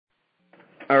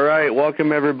All right,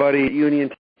 welcome everybody. Union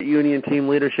Team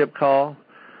Leadership Call,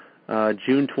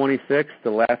 June 26th, the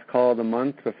last call of the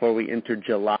month before we enter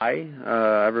July.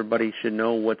 Everybody should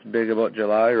know what's big about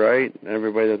July, right?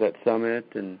 Everybody that's at Summit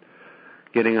and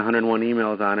getting 101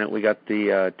 emails on it. We got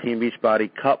the Team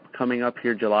Beachbody Cup coming up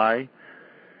here July.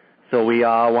 So we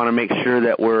want to make sure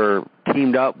that we're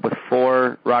teamed up with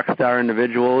 4 rock star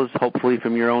individuals, hopefully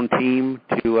from your own team,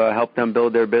 to help them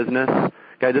build their business.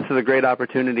 Guys, this is a great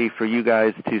opportunity for you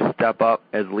guys to step up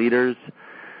as leaders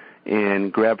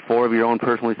and grab 4 of your own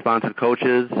personally sponsored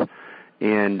coaches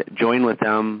and join with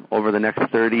them over the next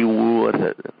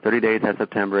 30 days, that's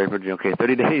September, April, June,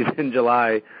 30 days in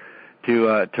July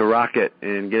to rock it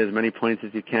and get as many points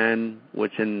as you can,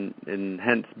 which and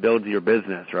hence builds your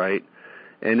business, right?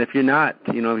 And if you're not,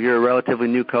 if you're a relatively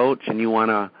new coach and you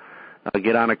want to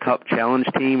get on a Cup Challenge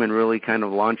team and really kind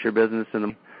of launch your business in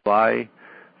the July,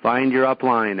 find your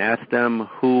upline, ask them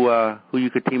who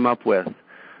you could team up with,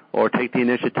 or take the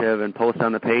initiative and post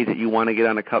on the page that you want to get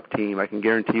on a Cup team. I can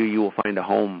guarantee you will find a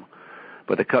home.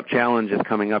 But the Cup Challenge is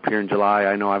coming up here in July.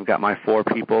 I know I've got my 4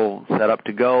 people set up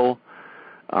to go.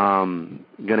 Going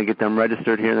to get them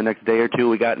registered here in the next day or two.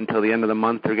 We got until the end of the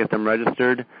month to get them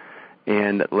registered.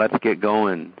 And let's get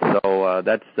going. So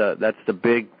that's the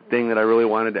big thing that I really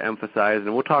wanted to emphasize.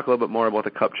 And we'll talk a little bit more about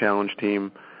the Cup Challenge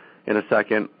team in a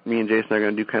second. Me and Jason are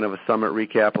going to do kind of a summit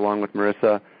recap along with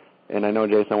Marissa. And I know,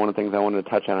 Jason, one of the things I wanted to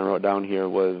touch on and wrote down here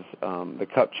was the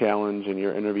Cup Challenge and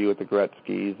your interview with the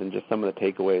Gretzkys and just some of the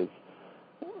takeaways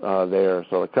there.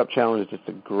 So the Cup Challenge is just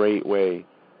a great way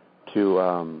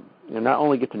to not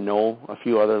only get to know a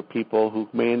few other people who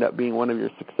may end up being one of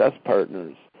your success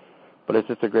partners, but it's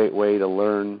just a great way to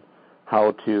learn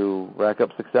how to rack up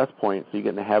success points so you get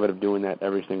in the habit of doing that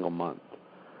every single month.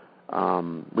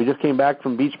 We just came back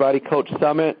from Beachbody Coach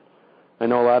Summit. I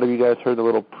know a lot of you guys heard the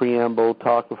little preamble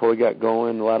talk before we got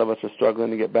going. A lot of us are struggling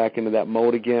to get back into that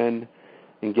mode again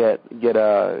and get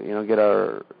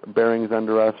our bearings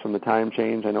under us from the time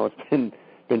change. I know it's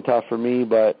been tough for me,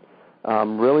 but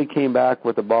really came back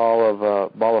with a ball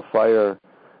of fire.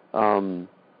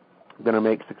 Going to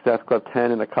make Success Club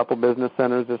 10 in a couple business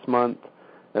centers this month,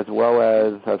 as well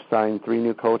as I've signed 3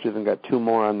 new coaches and got 2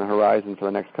 more on the horizon for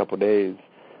the next couple of days.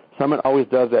 Summit always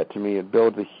does that to me. It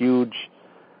builds a huge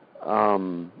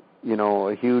yearning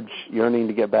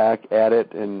to get back at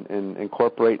it and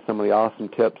incorporate some of the awesome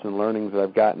tips and learnings that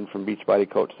I've gotten from Beachbody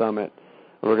Coach Summit.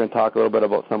 We're going to talk a little bit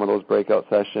about some of those breakout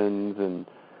sessions, and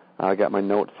I got my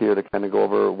notes here to kind of go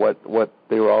over what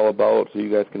they were all about so you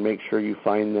guys can make sure you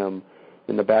find them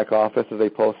in the back office as they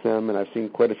post them, and I've seen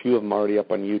quite a few of them already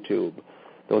up on YouTube.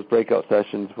 Those breakout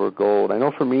sessions were gold. I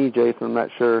know for me, Jason, I'm not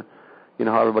sure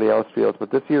how everybody else feels,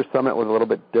 but this year's summit was a little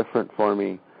bit different for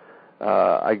me.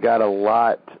 I got a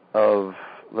lot of,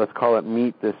 let's call it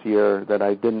meat this year that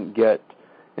I didn't get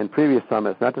in previous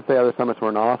summits. Not to say other summits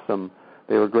weren't awesome.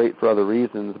 They were great for other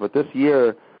reasons. But this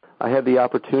year I had the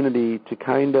opportunity to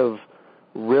kind of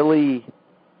really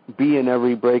be in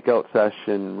every breakout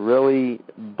session, really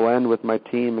blend with my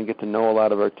team and get to know a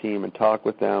lot of our team and talk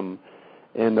with them.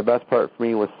 And the best part for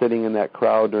me was sitting in that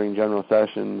crowd during general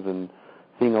sessions and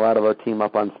seeing a lot of our team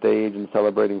up on stage and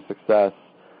celebrating success.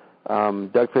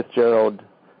 Doug Fitzgerald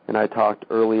and I talked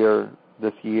earlier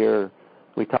this year.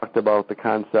 We talked about the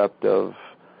concept of,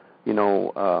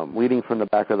 leading from the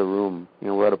back of the room.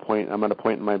 I'm at a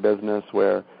point in my business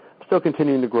where I'm still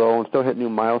continuing to grow and still hit new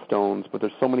milestones, but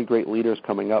there's so many great leaders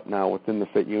coming up now within the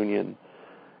Fit Union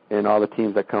and all the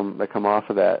teams that come off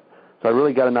of that. So I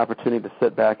really got an opportunity to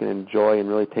sit back and enjoy and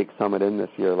really take Summit in this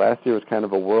year. Last year was kind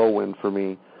of a whirlwind for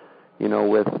me,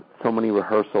 with so many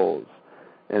rehearsals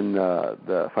and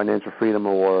the Financial Freedom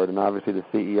Award and obviously the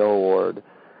CEO Award.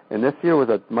 And this year was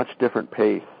a much different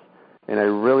pace, and I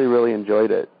really, really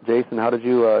enjoyed it. Jason, how did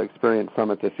you experience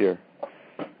Summit this year?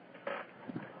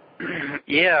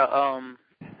 Yeah,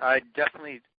 I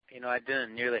definitely, I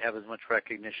didn't nearly have as much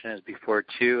recognition as before,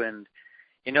 too. And,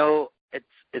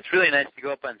 it's really nice to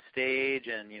go up on stage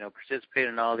and, participate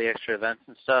in all the extra events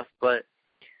and stuff. But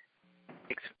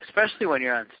especially when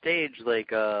you're on stage,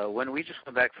 like when we just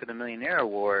went back for the Millionaire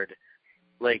Award,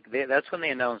 that's when they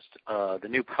announced the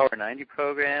new Power 90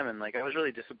 program, and I was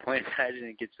really disappointed I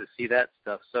didn't get to see that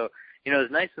stuff. So,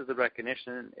 as nice as the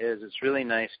recognition is, it's really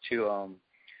nice to,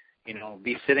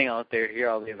 be sitting out there, hear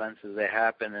all the events as they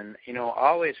happen, and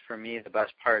always for me the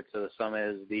best parts of the summit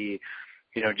is the,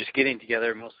 just getting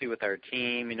together mostly with our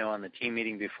team, on the team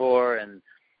meeting before, and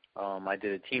I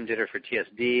did a team dinner for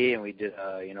TSD, and we did,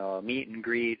 a meet and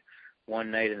greet one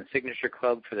night in the Signature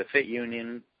Club for the Fit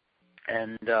Union.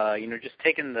 And, just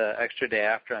taking the extra day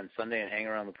after on Sunday and hanging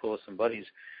around the pool with some buddies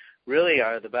really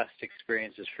are the best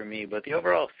experiences for me. But the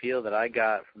overall feel that I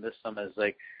got from this summit is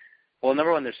like, well,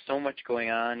 number one, there's so much going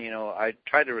on. I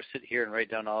tried to sit here and write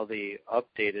down all the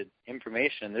updated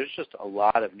information. There's just a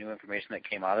lot of new information that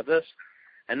came out of this.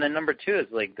 And then number two is,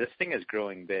 like, this thing is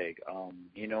growing big,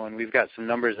 and we've got some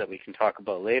numbers that we can talk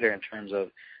about later in terms of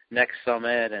next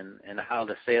summit and how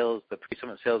the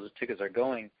pre-summit sales of tickets are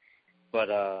going.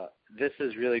 But this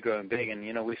is really growing big.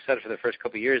 And, we've said for the first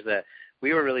couple of years that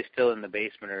we were really still in the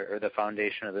basement or the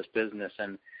foundation of this business.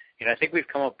 And, I think we've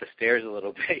come up the stairs a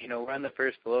little bit. We're on the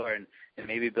first floor and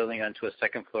maybe building onto a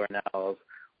second floor now of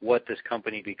what this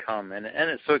company become. And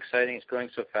it's so exciting. It's growing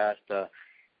so fast.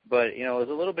 But, it was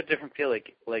a little bit different feel,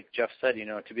 like Jeff said,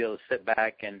 to be able to sit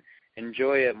back and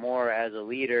enjoy it more as a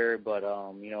leader, but,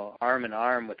 arm in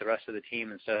arm with the rest of the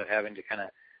team instead of having to kind of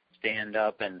stand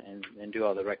up and do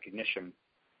all the recognition.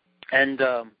 And,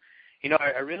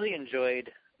 I really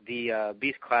enjoyed the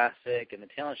Beast Classic and the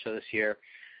talent show this year.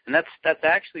 And that's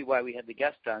actually why we had the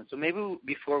guest on. So maybe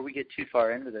before we get too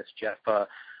far into this, Jeff,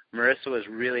 Marissa was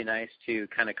really nice to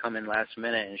kind of come in last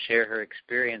minute and share her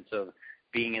experience of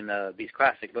being in the Beast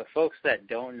Classic. But folks that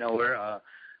don't know her,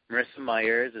 Marissa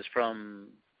Myers is from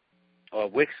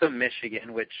Wixom,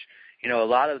 Michigan, which, a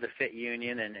lot of the Fit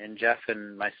Union and Jeff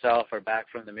and myself are back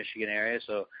from the Michigan area,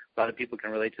 so a lot of people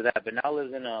can relate to that. But now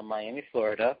lives in Miami,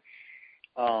 Florida,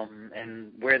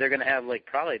 and where they're going to have, like,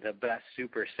 probably the best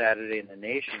Super Saturday in the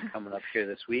nation coming up here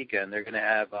this weekend. They're going to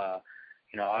have,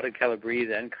 Otto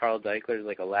Calabrese and Carl Deichler,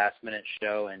 like, a last-minute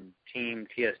show, and Team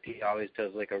TSD always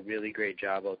does, like, a really great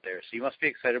job out there. So you must be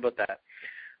excited about that.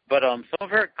 But some of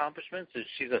her accomplishments is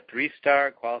she's a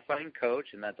 3-star qualifying coach,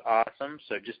 and that's awesome.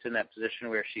 So just in that position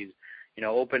where she's,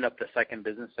 opened up the second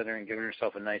business center and given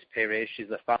herself a nice pay raise. She's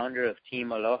the founder of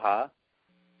Team Aloha,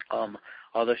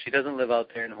 although she doesn't live out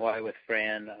there in Hawaii with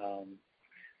Fran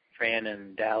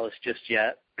and Dallas just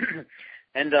yet.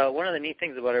 And one of the neat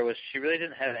things about her was she really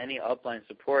didn't have any upline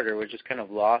support or was just kind of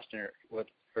lost in with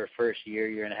her first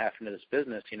year and a half into this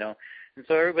business, And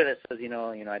so everybody that says,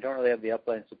 I don't really have the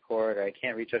upline support or I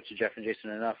can't reach out to Jeff and Jason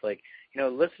enough, like,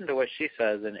 listen to what she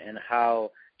says and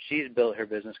how she's built her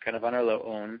business kind of on her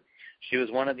own. She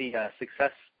was one of the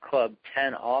Success Club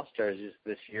 10 All-Stars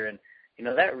this year, and,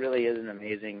 that really is an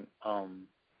amazing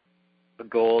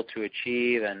goal to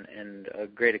achieve and a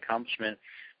great accomplishment.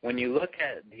 When you look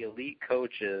at the elite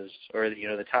coaches or,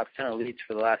 the top 10 elites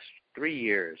for the last 3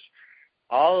 years,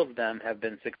 all of them have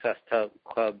been Success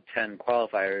Club 10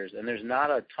 qualifiers, and there's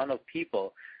not a ton of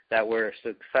people that were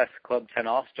Success Club 10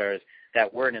 All-Stars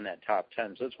that weren't in that top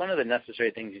 10. So it's one of the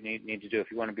necessary things you need to do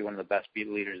if you want to be one of the best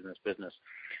leaders in this business.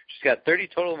 She's got 30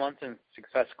 total months in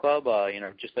Success Club.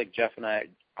 Just like Jeff and I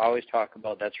always talk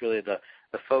about, that's really the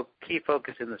key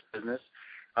focus in this business.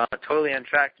 Totally on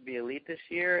track to be elite this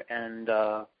year, and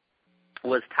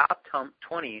was top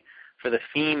 20 for the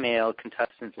female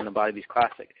contestants in the Body Beast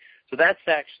Classic. So that's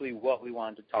actually what we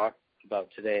wanted to talk about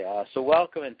today. So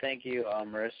welcome and thank you,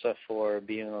 Marissa, for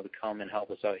being able to come and help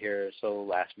us out here so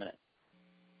last minute.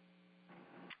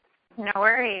 No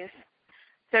worries.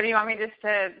 So do you want me just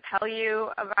to tell you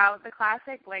about the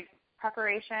Classic, like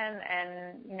preparation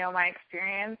and, my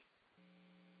experience?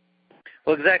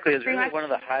 Well, exactly. It's really one of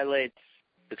the highlights.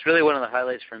 It's really one of the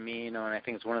highlights for me, and I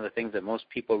think it's one of the things that most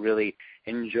people really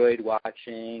enjoyed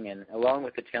watching, and along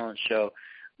with the talent show.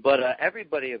 But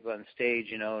everybody up on stage,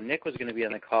 Nick was going to be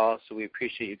on the call, so we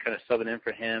appreciate you kind of subbing in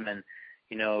for him. And,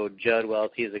 Judd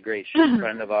Welty is a great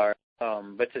friend of ours.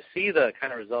 But to see the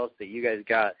kind of results that you guys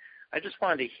got, I just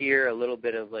wanted to hear a little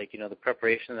bit of, the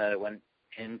preparation that it went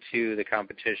into the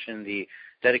competition, the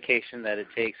dedication that it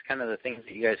takes, kind of the things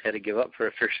that you guys had to give up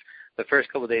for the first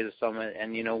couple of days of Summit,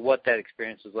 and, what that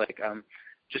experience was like.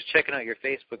 Just checking out your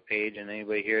Facebook page, and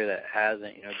anybody here that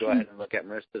hasn't, go ahead and look at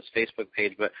Marissa's Facebook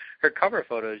page. But her cover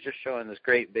photo is just showing this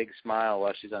great big smile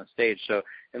while she's on stage. So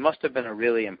it must have been a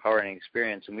really empowering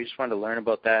experience, and we just wanted to learn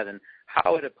about that and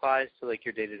how it applies to,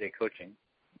 your day-to-day coaching.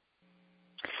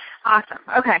 Awesome.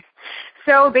 Okay.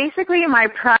 So basically my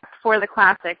prep for the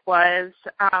Classic was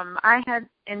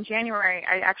in January,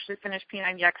 I actually finished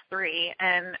P90X3,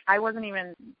 and I wasn't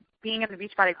even, being at the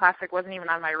Beachbody Classic wasn't even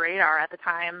on my radar at the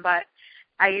time, but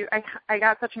I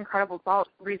got such incredible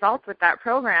results with that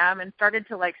program and started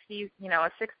to see, a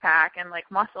six-pack and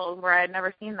muscles where I had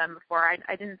never seen them before.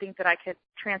 I didn't think that I could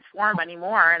transform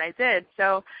anymore, and I did.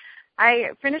 So I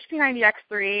finished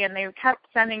P90X3, and they kept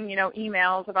sending,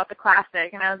 emails about the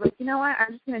Classic, and I was like, you know what,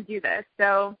 I'm just going to do this.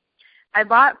 So I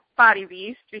bought Body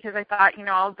Beast because I thought,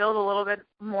 I'll build a little bit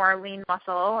more lean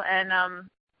muscle, and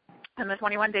the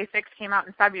 21-day fix came out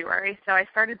in February. So I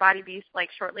started Body Beast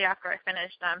shortly after I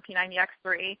finished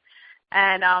P90X3,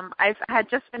 And I had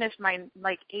just finished my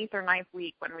 8th or 9th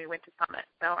week when we went to Summit.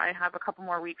 So I have a couple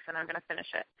more weeks and I'm going to finish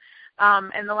it.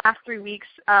 And the last 3 weeks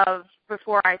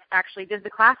before I actually did the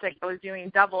Classic, I was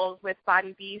doing doubles with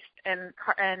Body Beast and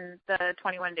the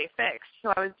 21-Day Fix.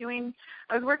 So I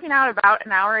was working out about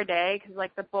an hour a day because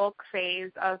the bulk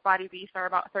phase of Body Beast are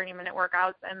about 30-minute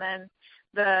workouts, and then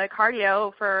the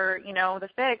cardio for, the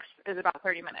Fix is about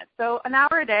 30 minutes. So an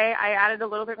hour a day. I added a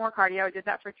little bit more cardio. I did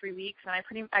that for 3 weeks, and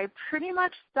I pretty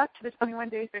much stuck to the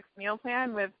 21-Day Fix meal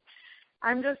plan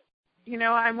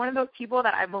I'm one of those people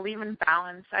that I believe in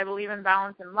balance. I believe in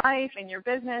balance in life, in your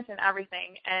business, and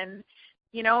everything. And,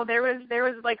 there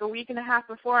was a week and a half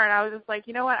before, and I was just like,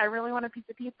 you know what, I really want a piece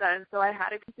of pizza. And so I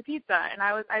had a piece of pizza, and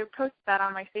I posted that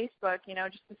on my Facebook,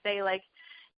 just to say,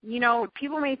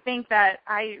 people may think that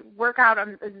I work out a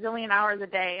zillion hours a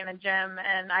day in a gym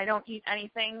and I don't eat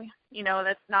anything,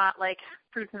 that's not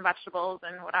fruits and vegetables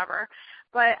and whatever.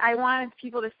 But I wanted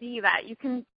people to see that you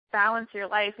can balance your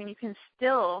life and you can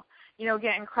still,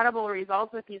 get incredible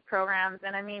results with these programs.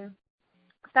 And I mean,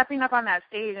 stepping up on that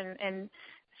stage and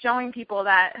showing people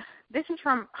that this is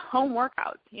from home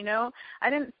workouts, I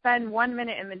didn't spend 1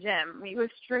 minute in the gym. It was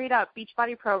straight up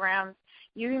Beachbody programs,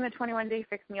 using the 21-Day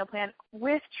Fix meal plan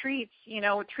with treats,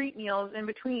 treat meals in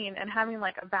between, and having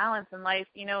a balance in life,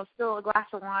 still a glass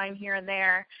of wine here and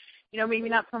there, maybe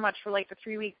not so much for the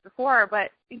 3 weeks before,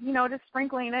 but, just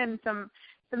sprinkling in some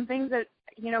things that,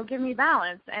 give me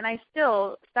balance. And I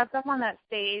still stepped up on that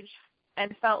stage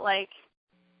and felt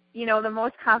the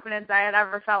most confidence I had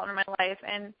ever felt in my life,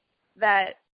 and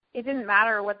that it didn't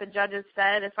matter what the judges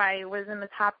said. If I was in the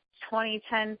top 20,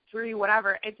 10, 3,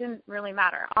 whatever, it didn't really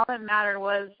matter. All that mattered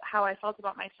was how I felt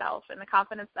about myself and the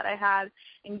confidence that I had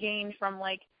and gained from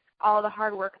all the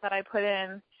hard work that I put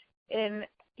in. And,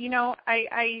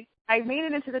 I made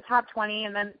it into the top 20,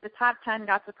 and then the top 10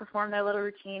 got to perform their little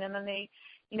routine, and then they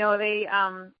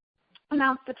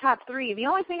announced the top 3. The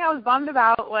only thing I was bummed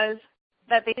about was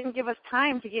that they didn't give us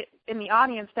time to get in the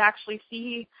audience to actually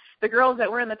see the girls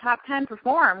that were in the top 10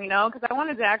 perform, because I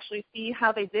wanted to actually see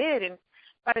how they did. And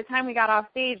by the time we got off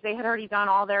stage, they had already done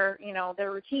all their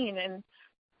routine. And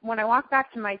when I walked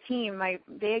back to my team,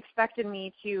 they expected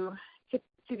me to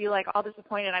be all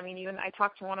disappointed. I mean, even I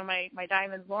talked to one of my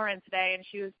diamonds, Lauren,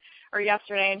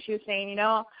 yesterday, and she was saying,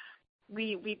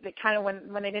 we kind of,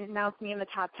 when they didn't announce me in the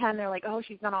top 10, they're like, oh,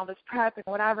 she's done all this prep and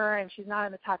whatever, and she's not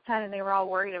in the top 10, and they were all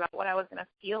worried about what I was going to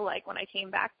feel like when I came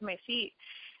back to my seat.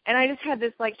 And I just had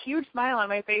this huge smile on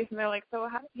my face, and they're like, so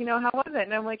how was it?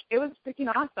 And I'm like, it was freaking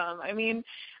awesome. I mean,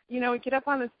 get up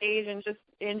on the stage and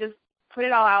just put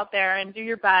it all out there and do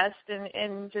your best,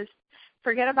 and just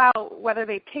forget about whether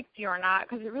they picked you or not,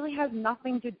 because it really has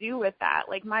nothing to do with that.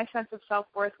 My sense of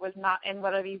self-worth was not in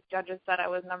whether these judges said I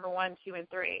was number 1, 2, and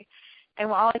 3. And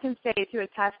all I can say to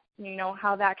attest,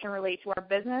 how that can relate to our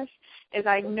business is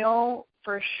I know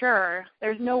for sure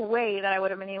there's no way that I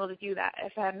would have been able to do that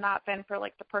if it had not been for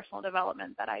the personal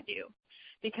development that I do.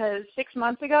 Because 6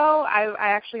 months ago, I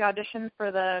actually auditioned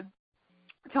for the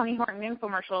Tony Horton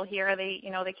infomercial here. They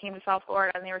came to South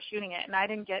Florida and they were shooting it, and I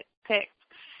didn't get picked.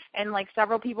 And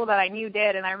several people that I knew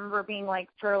did, and I remember being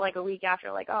for a week after,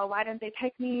 oh, why didn't they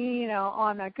pick me? Oh,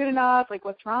 I'm not good enough.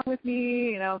 What's wrong with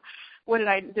me? What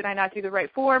did I not do the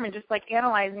right form? And just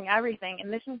analyzing everything.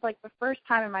 And this is the first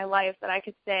time in my life that I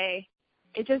could say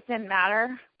it just didn't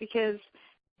matter, because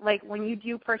when you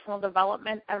do personal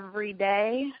development every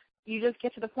day, you just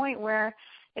get to the point where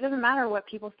it doesn't matter what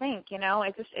people think.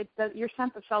 Your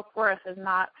sense of self-worth is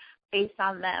not based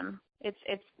on them.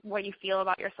 It's what you feel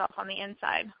about yourself on the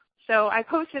inside. So I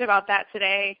posted about that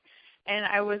today, and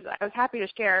I was happy to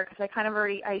share, because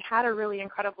I had a really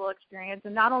incredible experience.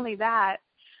 And not only that,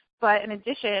 but in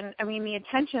addition, I mean, the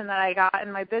attention that I got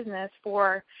in my business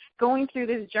for going through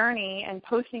this journey and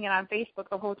posting it on Facebook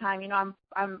the whole time.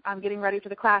 I'm getting ready for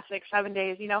the Classic, 7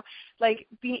 days.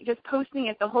 Just posting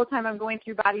it the whole time I'm going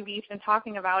through Body Beast and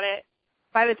talking about it.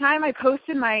 By the time I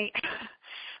posted my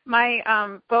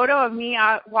photo of me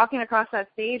walking across that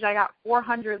stage, I got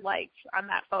 400 likes on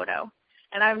that photo.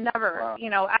 And I've never,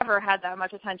 ever had that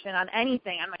much attention on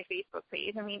anything on my Facebook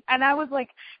page. I mean, and I was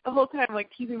the whole time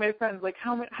teasing my friends,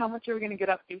 how much are we going to get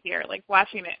up to here?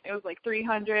 Watching it. It was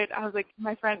 300. I was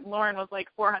my friend Lauren was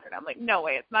 400. I'm no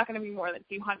way, it's not going to be more than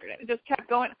 200. And it just kept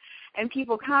going, and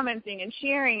people commenting and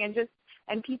sharing,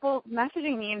 and people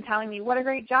messaging me and telling me what a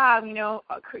great job,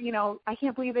 I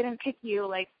can't believe they didn't pick you,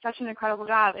 such an incredible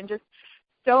job, and just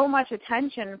so much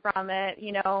attention from it,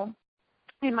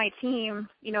 in my team,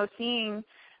 seeing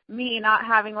me not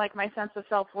having my sense of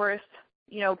self-worth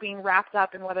being wrapped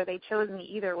up in whether they chose me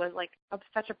either was like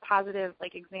such a positive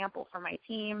like example for my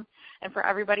team and for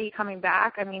everybody coming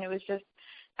back. I mean, it was just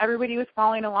everybody was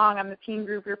following along on the team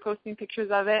group. We were posting pictures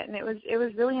of it, and it was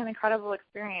really an incredible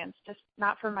experience, just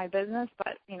not for my business,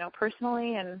 but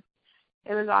personally, and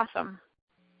it was awesome.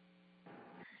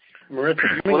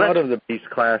 Marissa, coming out of the Beast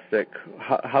Classic,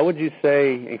 how would you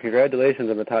say, and congratulations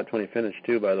on the top 20 finish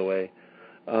too, by the way,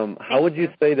 how would you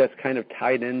say that's kind of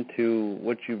tied into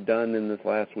what you've done in this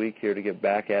last week here to get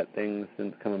back at things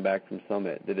since coming back from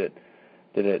Summit? Did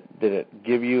it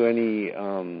give you any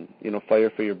fire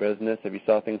for your business? Have you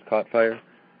saw things caught fire?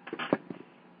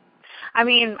 I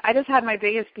mean, I just had my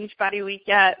biggest Beachbody week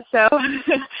yet, so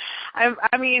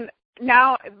I mean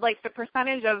now like the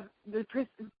percentage of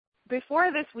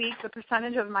before this week, the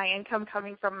percentage of my income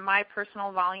coming from my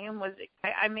personal volume was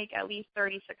I make at least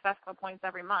 30 Success Club points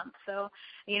every month. So,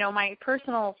 my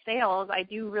personal sales, I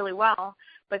do really well.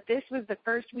 But this was the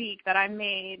first week that I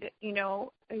made,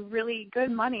 really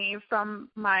good money from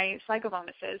my cycle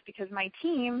bonuses because my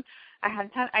team,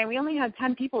 we only had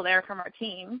 10 people there from our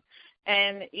team.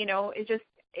 And,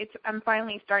 I'm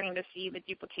finally starting to see the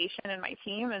duplication in my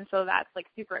team, and so that's like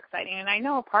super exciting. And I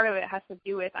know part of it has to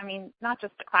do with, not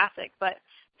just the Classic, but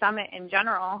Summit in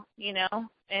general,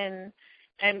 and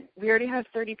we already have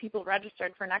 30 people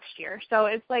registered for next year. So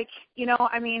it's like,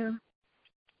 I'm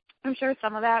sure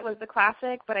some of that was the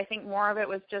Classic, but I think more of it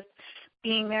was just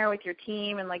being there with your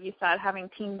team and, like you said, having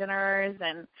team dinners.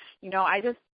 And,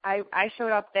 I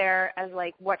showed up there as,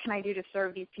 like, what can I do to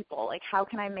serve these people? Like, how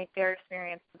can I make their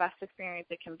experience the best experience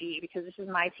it can be? Because this is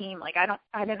my team. Like, I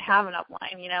didn't have an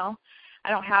upline, I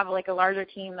don't have, like, a larger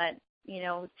team that,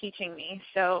 is teaching me.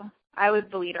 So I was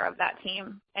the leader of that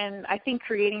team. And I think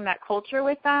creating that culture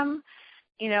with them,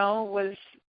 was,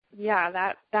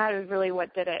 that is really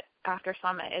what did it after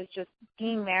Summit, is just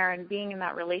being there and being in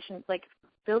that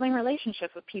building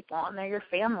relationships with people, and they're your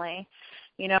family.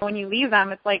 When you leave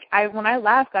them, it's like when I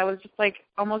left, I was just like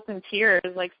almost in tears,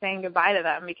 like saying goodbye to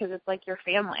them because it's like your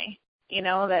family,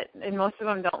 and most of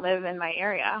them don't live in my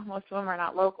area. Most of them are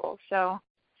not local. So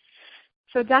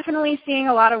definitely seeing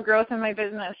a lot of growth in my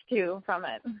business too from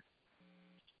it.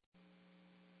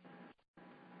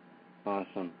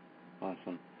 Awesome.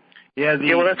 Yeah,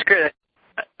 well, that's great.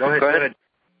 Go ahead.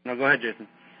 No, go ahead, Jason.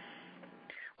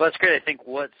 Well, that's great. I think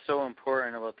what's so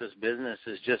important about this business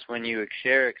is just when you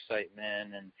share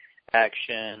excitement and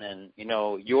action and,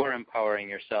 you're empowering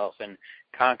yourself and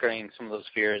conquering some of those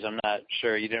fears. I'm not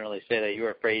sure, you didn't really say that you were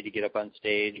afraid to get up on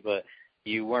stage, but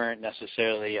you weren't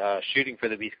necessarily shooting for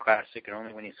the Beast Classic, and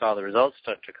only when you saw the results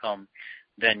start to come,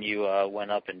 then you went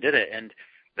up and did it. And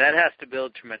that has to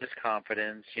build tremendous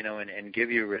confidence, and give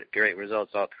you great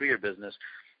results all through your business.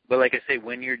 But like I say,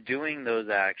 when you're doing those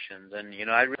actions, and,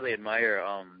 I really admire,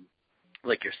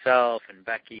 like yourself and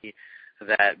Becky,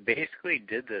 that basically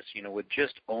did this, with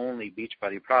just only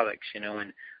Beachbody products,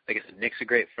 and like I said, Nick's a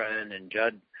great friend, and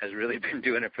Judd has really been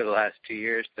doing it for the last 2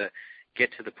 years to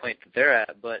get to the point that they're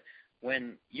at. But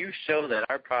when you show that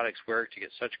our products work to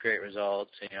get such great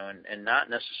results, and not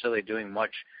necessarily doing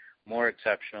much more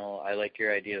exceptional, I like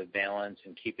your idea of balance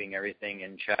and keeping everything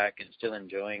in check and still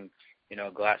enjoying, a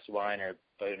glass of wine or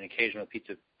an occasional piece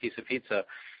of pizza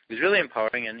is really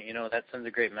empowering, and, that sends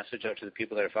a great message out to the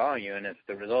people that are following you. And if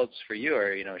the results for you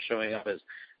are, showing up as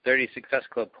 30 Success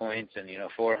Club points and,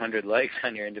 400 likes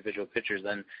on your individual pictures,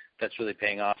 then that's really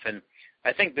paying off. And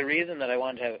I think the reason that I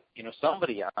wanted to have,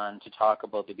 somebody on to talk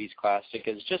about the Beast Classic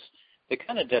is just the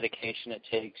kind of dedication it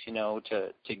takes,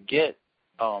 to get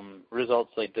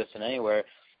results like this in anywhere,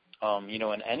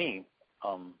 in any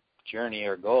journey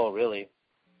or goal, really.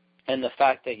 And the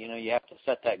fact that, you have to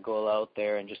set that goal out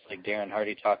there, and just like Darren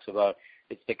Hardy talks about,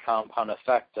 it's the compound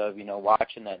effect of,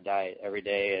 watching that diet every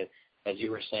day. As you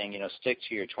were saying, stick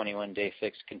to your 21-day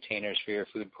fixed containers for your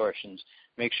food portions.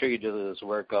 Make sure you do those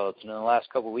workouts. And in the last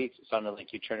couple of weeks, it sounded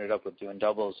like you turned it up with doing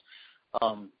doubles.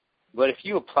 But if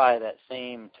you apply that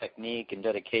same technique and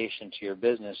dedication to your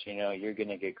business, you're going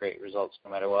to get great results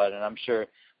no matter what. And I'm sure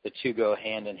the two go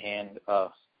hand in hand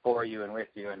for you and with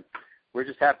you. And we're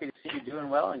just happy to see you doing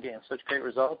well and getting such great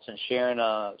results and sharing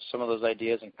some of those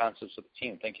ideas and concepts with the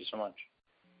team. Thank you so much.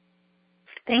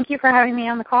 Thank you for having me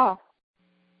on the call.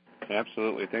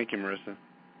 Absolutely. Thank you, Marissa.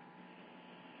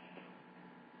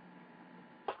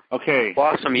 Okay.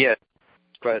 Awesome. Yeah.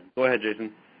 Go ahead,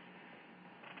 Jason.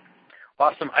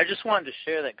 Awesome. I just wanted to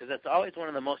share that because that's always one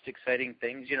of the most exciting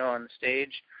things, on the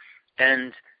stage.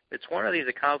 And it's one of these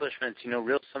accomplishments,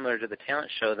 real similar to the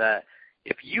talent show, that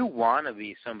if you want to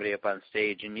be somebody up on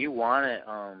stage and you want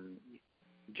to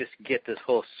just get this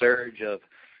whole surge of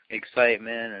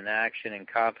excitement and action and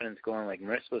confidence going like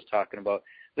Marissa was talking about,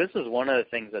 this is one of the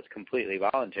things that's completely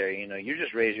voluntary. You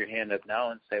just raise your hand up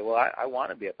now and say, well, I want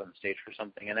to be up on the stage for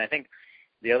something. And I think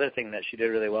the other thing that she did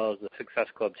really well is the Success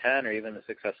Club 10 or even the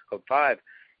Success Club 5.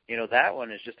 That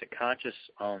one is just a conscious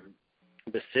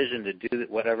decision to do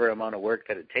whatever amount of work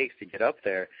that it takes to get up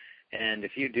there. And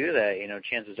if you do that,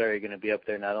 chances are you're going to be up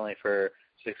there not only for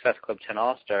Success Club 10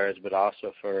 All-Stars, but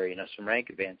also for, some rank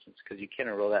advancements, because you can't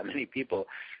enroll that many people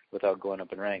without going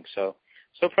up in rank. So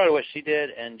proud of what she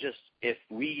did, and just if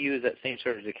we use that same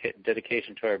sort of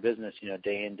dedication to our business,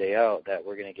 day in, day out, that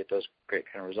we're going to get those great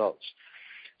kind of results.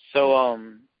 So,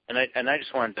 and I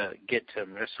just wanted to get to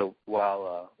Marissa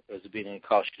while it was the beginning of the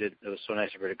call. It was so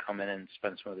nice of her to come in and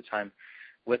spend some of the time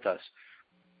with us.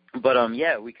 But,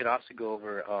 we could also go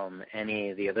over any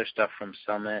of the other stuff from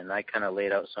Summit, and I kind of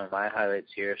laid out some of my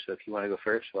highlights here. So if you want to go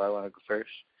first, I want to go first.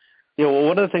 Yeah, well,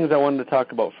 one of the things I wanted to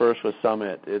talk about first with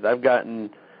Summit is I've gotten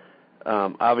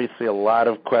obviously a lot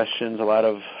of questions, a lot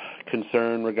of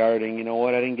concern regarding,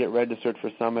 I didn't get registered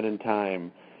for Summit in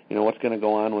time. What's going to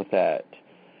go on with that?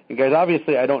 And guys,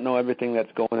 obviously I don't know everything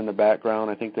that's going in the background.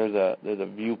 I think there's a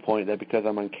viewpoint that because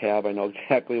I'm on CAB, I know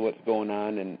exactly what's going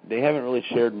on, and they haven't really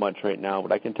shared much right now,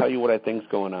 but I can tell you what I think's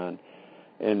going on.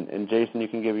 And Jason, you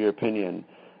can give your opinion.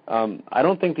 I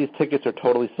don't think these tickets are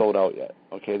totally sold out yet.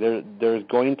 Okay, there's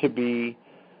going to be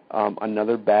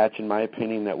another batch, in my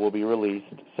opinion, that will be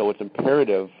released. So it's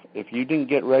imperative, if you didn't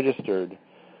get registered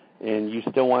and you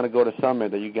still want to go to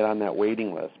Summit, that you get on that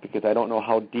waiting list, because I don't know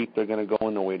how deep they're going to go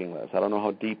in the waiting list. I don't know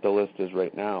how deep the list is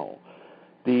right now.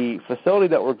 The facility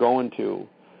that we're going to,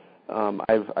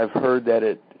 I've heard that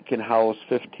it can house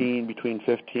between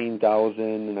 15,000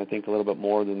 and I think a little bit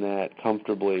more than that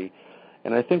comfortably.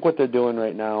 And I think what they're doing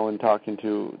right now, and talking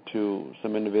to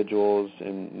some individuals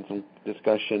and some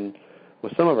discussion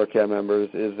with some of our CAB members,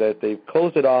 is that they've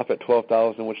closed it off at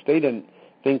 12,000, which they didn't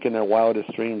think in their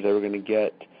wildest dreams they were going to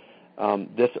get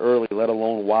this early, let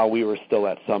alone while we were still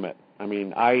at Summit. I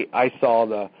mean, I saw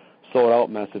the sold-out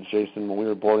message, Jason, when we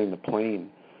were boarding the plane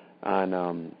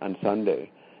on Sunday,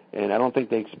 and I don't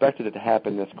think they expected it to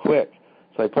happen this quick.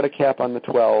 So I put a cap on the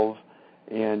 12,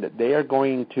 and they are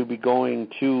going to be going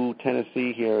to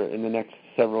Tennessee here in the next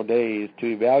several days to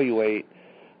evaluate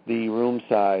the room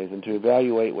size and to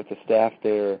evaluate with the staff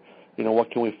there,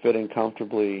 what can we fit in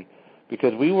comfortably,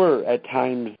 because we were at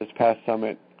times this past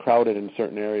Summit crowded in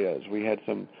certain areas. We had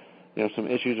some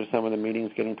issues with some of the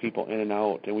meetings getting people in and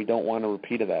out, and we don't want a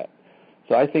repeat of that.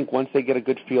 So I think once they get a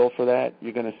good feel for that,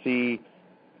 you're going to see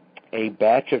a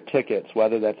batch of tickets,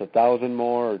 whether that's 1,000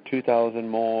 more or 2,000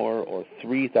 more or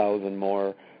 3,000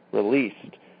 more released.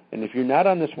 And if you're not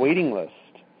on this waiting list,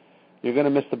 you're going to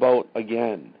miss the boat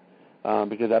again,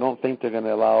 because I don't think they're going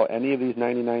to allow any of these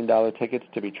 $99 tickets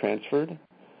to be transferred.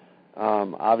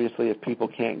 Obviously, if people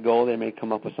can't go, they may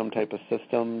come up with some type of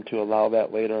system to allow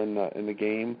that later in the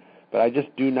game. But I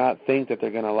just do not think that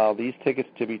they're going to allow these tickets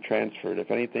to be transferred. If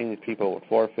anything, these people would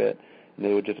forfeit, and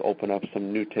they would just open up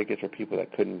some new tickets for people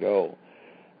that couldn't go.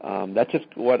 That's just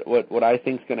what I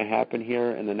think is going to happen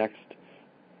here in the next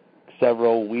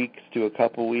several weeks to a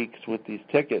couple weeks with these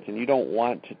tickets. And you don't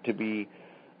want to be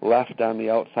left on the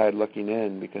outside looking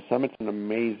in, because Summit's an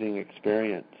amazing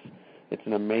experience. It's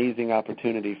an amazing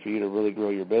opportunity for you to really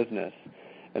grow your business.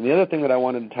 And the other thing that I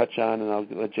wanted to touch on, and I'll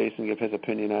let Jason give his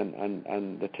opinion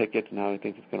on the tickets and how he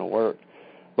thinks it's going to work,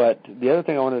 but the other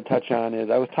thing I wanted to touch on is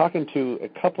I was talking to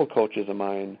a couple coaches of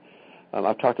mine.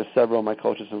 I've talked to several of my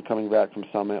coaches who are coming back from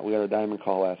Summit. We had a diamond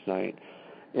call last night.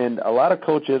 And a lot of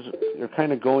coaches are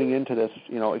kind of going into this,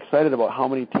 excited about how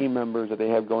many team members that they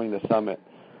have going to Summit.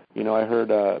 I heard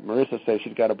Marissa say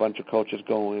she's got a bunch of coaches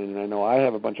going, and I know I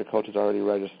have a bunch of coaches already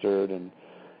registered. And,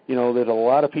 there's a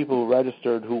lot of people who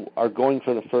registered who are going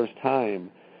for the first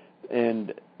time.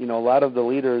 And, a lot of the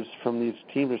leaders from these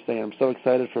teams are saying, I'm so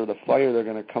excited for the fire they're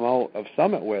going to come out of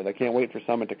Summit with. I can't wait for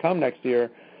Summit to come next year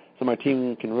so my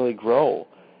team can really grow.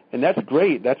 And that's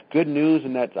great. That's good news,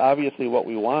 and that's obviously what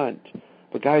we want.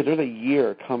 But, guys, there's a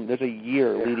year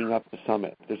leading up to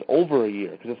Summit. There's over a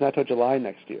year, because it's not until July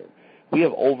next year. We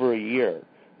have over a year.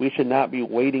 We should not be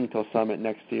waiting till Summit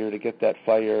next year to get that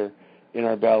fire in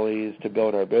our bellies to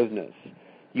build our business.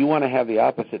 You want to have the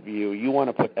opposite view. You want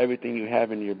to put everything you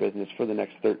have into your business for the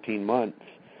next 13 months.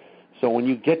 So when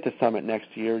you get to Summit next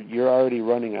year, you're already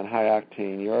running on high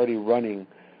octane. You're already running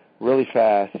really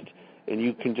fast, and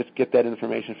you can just get that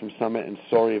information from Summit and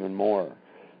soar even more.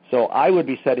 So I would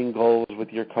be setting goals with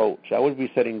your coach. I would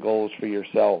be setting goals for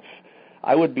yourself.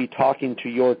 I would be talking to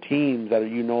your teams that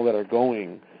that are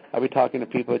going. I'd be talking to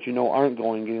people that aren't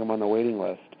going, getting them on the waiting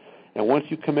list. And once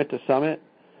you commit to Summit,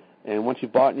 and once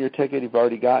you've bought your ticket, you've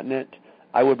already gotten it,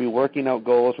 I would be working out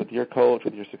goals with your coach,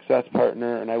 with your success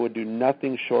partner, and I would do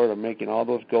nothing short of making all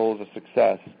those goals a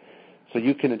success so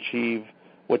you can achieve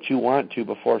what you want to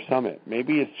before Summit.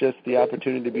 Maybe it's just the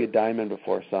opportunity to be a diamond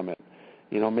before Summit.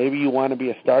 Maybe you want to be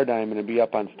a star diamond and be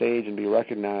up on stage and be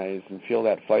recognized and feel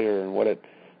that fire and what it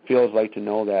feels like to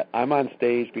know that I'm on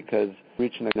stage because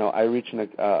I reach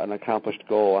an accomplished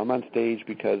goal. I'm on stage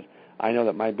because I know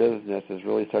that my business is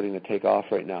really starting to take off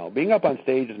right now. Being up on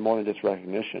stage is more than just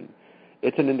recognition.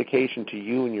 It's an indication to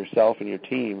you and yourself and your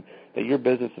team that your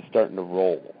business is starting to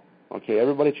roll. Okay,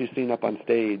 everybody that you've seen up on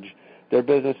stage, their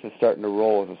business is starting to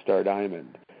roll as a star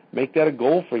diamond. Make that a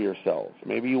goal for yourself.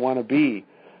 Maybe you want to be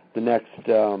the next,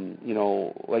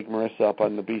 like Marissa up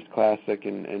on the Beast Classic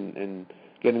and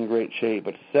get in great shape.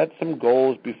 But set some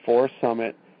goals before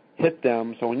Summit, hit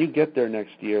them, so when you get there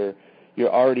next year,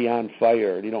 you're already on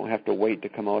fire and you don't have to wait to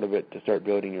come out of it to start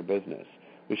building your business.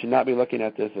 We should not be looking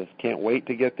at this as can't wait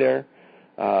to get there.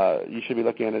 You should be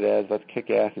looking at it as let's kick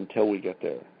ass until we get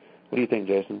there. What do you think,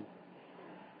 Jason?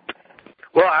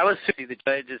 Well, I was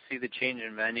excited to see the change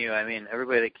in venue. I mean,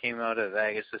 everybody that came out of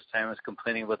Vegas this time was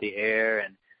complaining about the air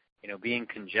and, being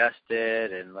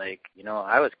congested and,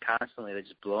 I was constantly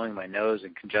just blowing my nose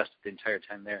and congested the entire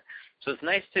time there. So it's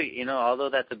nice to, although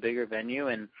that's a bigger venue,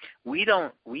 and we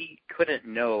couldn't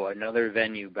know another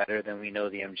venue better than we know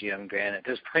the MGM Grand. At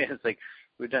this point, it's like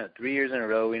we've done it 3 years in a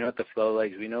row. We know what the flow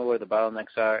like. We know where the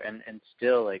bottlenecks are, and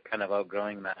still, kind of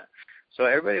outgrowing that. So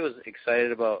everybody was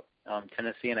excited about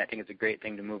Tennessee, and I think it's a great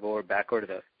thing to move back over to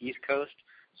the East Coast.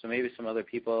 So maybe some other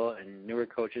people and newer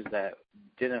coaches that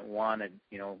didn't want to,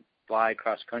 fly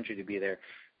across country to be there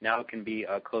now can be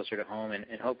closer to home, and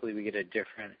hopefully we get a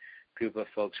different group of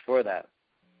folks for that.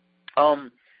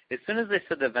 As soon as they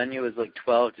said the venue was like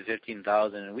 12 to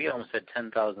 15,000, and we almost had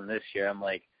 10,000 this year, I'm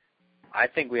like, I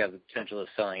think we have the potential of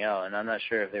selling out, and I'm not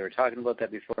sure if they were talking about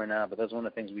that before or not, but that's one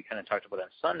of the things we kind of talked about on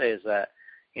Sunday is that,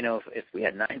 if we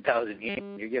had 9,000 each,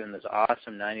 you're giving this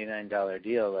awesome $99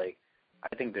 deal,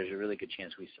 I think there's a really good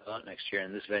chance we sell out next year,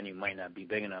 and this venue might not be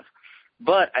big enough.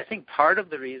 But I think part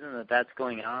of the reason that that's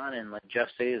going on, and like Jeff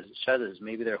said, is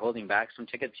maybe they're holding back some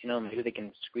tickets, maybe they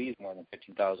can squeeze more than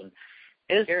 15,000,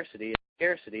 is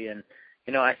scarcity. And,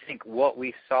 I think what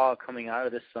we saw coming out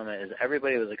of this summit is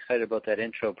everybody was excited about that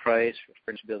intro price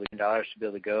for $1 billion to be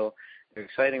able to go. They're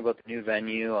excited about the new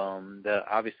venue.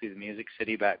 Obviously the Music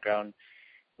City background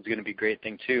was going to be a great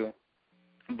thing too.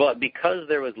 But because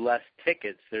there was less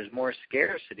tickets, there's more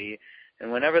scarcity.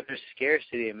 And whenever there's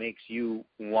scarcity, it makes you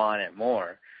want it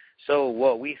more. So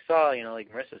what we saw,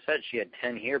 like Marissa said, she had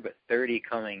 10 here, but 30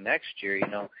 coming next year.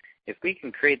 If we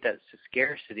can create that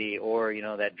scarcity or,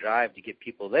 that drive to get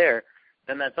people there,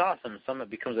 then that's awesome. Summit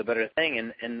becomes a better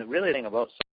thing. And the really thing about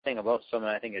Summit,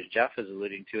 I think, as Jeff is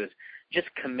alluding to, is just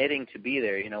committing to be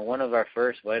there. One of our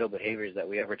first vital behaviors that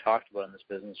we ever talked about in this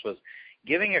business was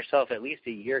giving yourself at least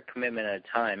a year commitment at a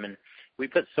time. And we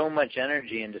put so much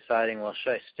energy in deciding, well,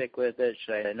 should I stick with it?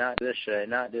 Should I not do this? Should I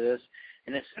not do this?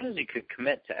 And as soon as you could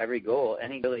commit to every goal,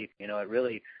 it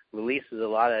really releases a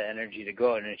lot of energy to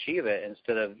go out and achieve it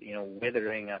instead of,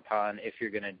 withering upon if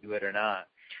you're going to do it or not.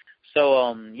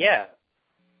 So,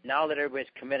 now that everybody's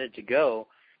committed to go,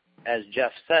 as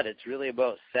Jeff said, it's really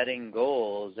about setting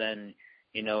goals and,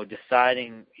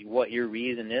 deciding what your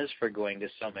reason is for going to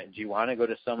Summit. Do you want to go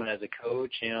to Summit as a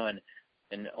coach, and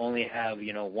only have,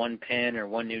 one pin or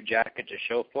one new jacket to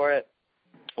show for it?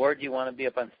 Or do you want to be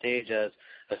up on stage as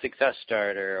a success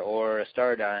starter or a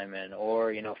star diamond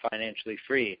or, financially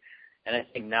free? And I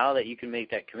think now that you can make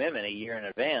that commitment a year in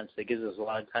advance, it gives us a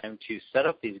lot of time to set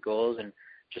up these goals. And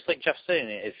just like Jeff said,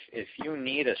 if you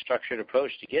need a structured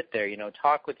approach to get there,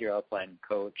 talk with your upline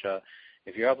coach.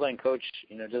 If your upline coach,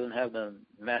 doesn't have the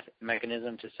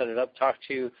mechanism to set it up, talk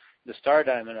to the Star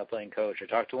Diamond upline coach or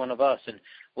talk to one of us, and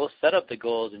we'll set up the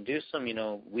goals and do some,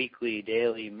 weekly,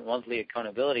 daily, monthly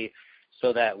accountability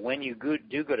so that when you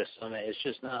do go to Summit, it's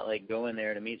just not like going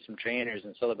there to meet some trainers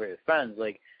and celebrate with friends.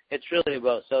 It's really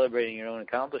about celebrating your own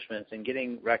accomplishments and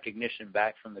getting recognition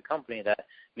back from the company that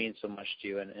means so much to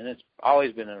you, and it's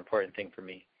always been an important thing for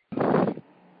me.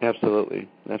 Absolutely.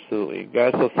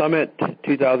 Guys, so Summit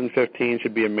 2015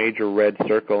 should be a major red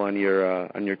circle on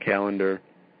your calendar.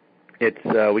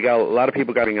 It's we got a lot of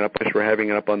people having it up. We're having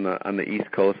it up on the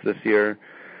East Coast this year.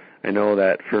 I know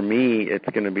that for me, it's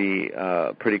going to be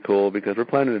pretty cool because we're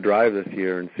planning to drive this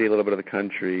year and see a little bit of the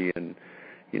country, and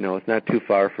it's not too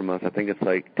far from us. I think it's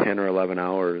like 10 or 11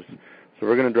 hours. So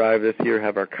we're going to drive this year,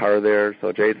 have our car there.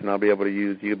 So Jason, you'll be able to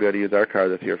use our car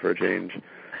this year for a change.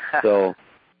 So,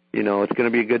 it's going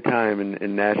to be a good time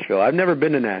in Nashville. I've never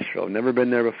been to Nashville. Never been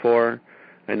there before.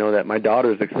 I know that my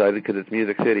daughter's excited because it's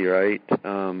Music City, right?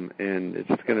 And it's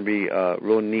just going to be a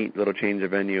real neat little change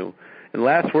of venue. And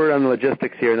last word on the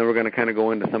logistics here, and then we're going to kind of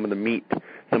go into some of the meat,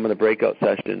 some of the breakout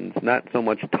sessions. Not so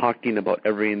much talking about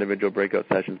every individual breakout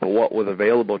session, but what was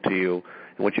available to you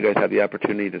and what you guys have the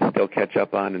opportunity to still catch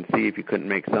up on and see if you couldn't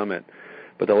make Summit.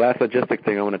 But the last logistic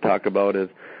thing I want to talk about is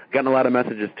gotten a lot of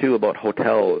messages, too, about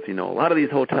hotels. You know, a lot of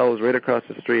these hotels right across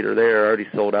the street are there, already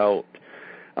sold out.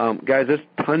 Guys, there's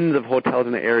tons of hotels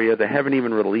in the area that haven't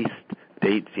even released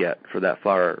dates yet for that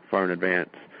far in advance.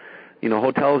 You know,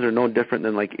 hotels are no different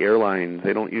than like airlines.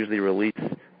 They don't usually release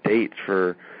dates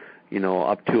for, you know,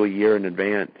 up to a year in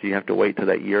advance. You have to wait till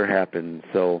that year happens.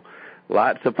 So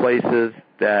lots of places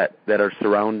that are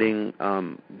surrounding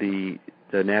the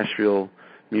Nashville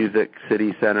Music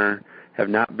City Center have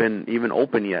not been even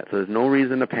open yet. So there's no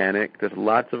reason to panic. There's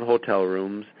lots of hotel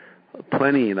rooms,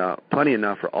 plenty enough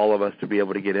for all of us to be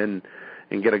able to get in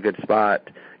and get a good spot.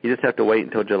 You just have to wait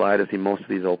until July to see most of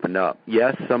these opened up.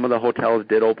 Yes, some of the hotels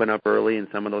did open up early, and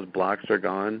some of those blocks are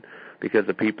gone because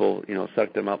the people, you know,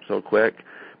 sucked them up so quick.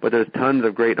 But there's tons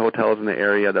of great hotels in the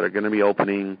area that are going to be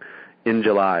opening in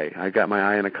July. I got my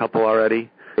eye on a couple already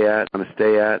I'm going to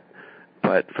stay at.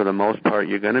 But for the most part,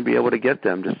 you're going to be able to get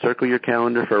them. Just circle your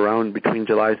calendar for around between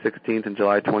July 16th and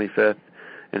July 25th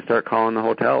and start calling the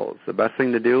hotels. The best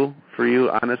thing to do for you,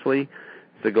 honestly,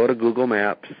 is to go to Google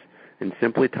Maps and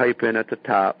simply type in at the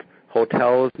top,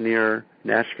 hotels near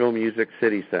Nashville Music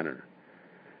City Center.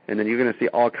 And then you're going to see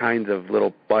all kinds of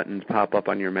little buttons pop up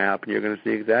on your map, and you're going to see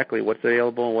exactly what's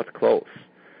available and what's close.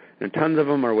 And tons of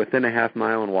them are within a half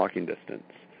mile in walking distance.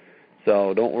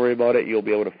 So don't worry about it. You'll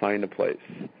be able to find a place.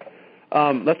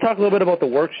 Let's talk a little bit about the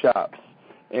workshops.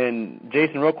 And,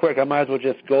 Jason, real quick, I might as well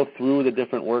just go through the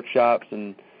different workshops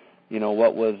and, you know,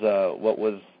 what was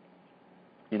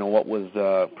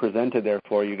presented there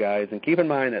for you guys. And keep in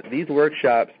mind that these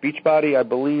workshops, Beachbody, I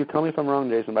believe, tell me if I'm wrong,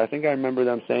 Jason, but I think I remember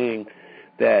them saying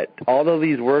that all of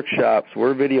these workshops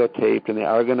were videotaped and they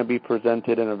are going to be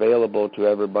presented and available to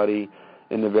everybody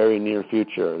in the very near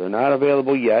future. They're not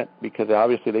available yet because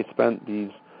obviously they spent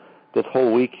this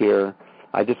whole week here.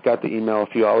 I just got the email a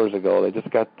few hours ago. They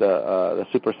just got the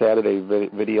Super Saturday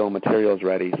video materials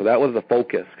ready. So that was the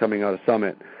focus coming out of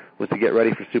Summit, was to get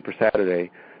ready for Super Saturday.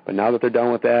 But now that they're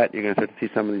done with that, you're going to start to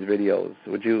see some of these videos.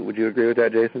 Would you agree with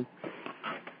that, Jason?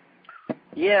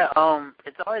 Yeah,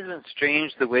 it's always been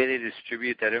strange the way they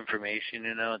distribute that information.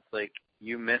 You know, it's like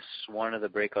you miss one of the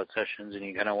breakout sessions and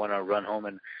you kind of want to run home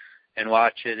and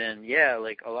watch it. And, yeah,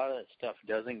 like a lot of that stuff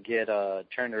doesn't get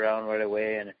turned around right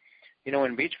away. And, you know,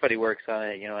 when Beachbody works on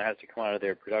it, you know, it has to come out of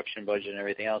their production budget and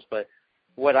everything else. But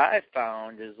what I've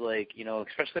found is, like, you know,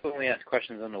 especially when we ask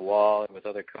questions on the wall with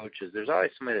other coaches, there's always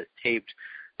somebody that's taped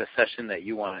the session that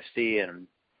you want to see. And,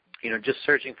 you know, just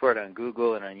searching for it on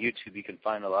Google and on YouTube, you can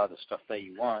find a lot of the stuff that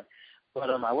you want. But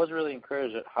I was really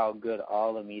encouraged at how good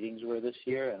all the meetings were this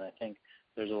year, and I think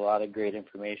there's a lot of great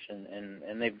information.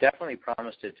 And they've definitely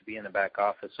promised it to be in the back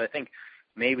office. So I think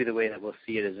maybe the way that we'll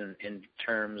see it is in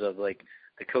terms of, like,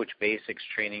 the Coach Basics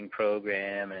training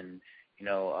program and, you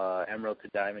know, Emerald to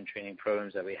Diamond training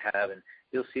programs that we have. And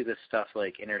you'll see this stuff,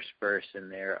 like, interspersed in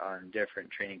there on different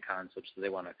training concepts that they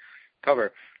want to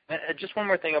cover. And just one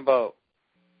more thing about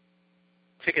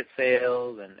ticket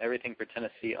sales and everything for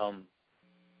Tennessee.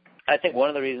 I think one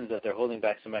of the reasons that they're holding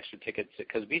back some extra tickets is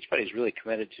because Beachbody is really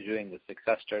committed to doing the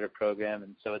Success Starter program.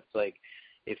 And so it's like,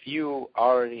 if you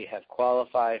already have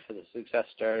qualified for the Success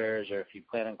Starters or if you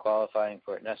plan on qualifying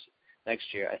for it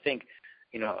next year, I think,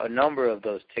 you know, a number of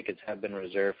those tickets have been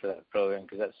reserved for that program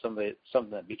because that's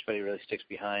something that Beachbody really sticks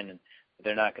behind, and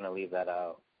they're not going to leave that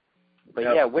out. But,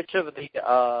 yeah, which of the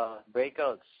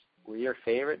breakouts were your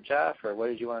favorite, Jeff, or what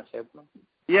did you want to say about them?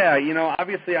 Yeah, you know,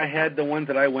 obviously I had the ones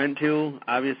that I went to,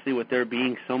 obviously with there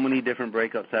being so many different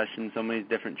breakout sessions, so many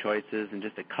different choices, and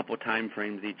just a couple time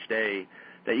frames each day,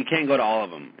 that you can't go to all of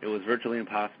them. It was virtually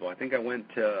impossible. I think I went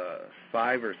to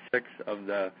 5 or 6 of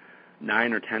the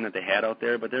 9 or 10 that they had out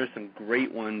there, but there's some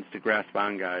great ones to grasp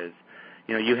on, guys.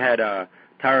 You know, you had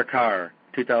Tara Carr,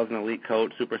 2000 Elite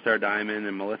Coach, Superstar Diamond,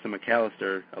 and Melissa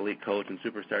McAllister, Elite Coach and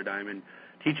Superstar Diamond,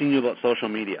 teaching you about social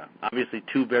media. Obviously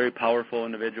 2 very powerful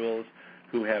individuals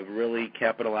who have really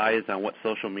capitalized on what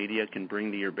social media can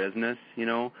bring to your business. You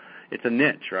know, it's a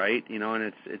niche, right? You know,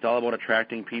 and it's all about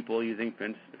attracting people using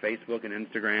Facebook and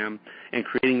Instagram and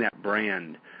creating that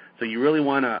brand. So you really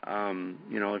want to,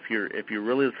 you know, if you're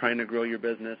really trying to grow your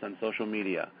business on social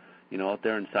media, you know, out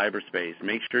there in cyberspace,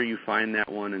 make sure you find that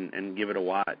one and give it a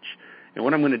watch. And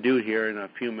what I'm going to do here in a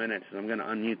few minutes is I'm going to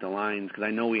unmute the lines because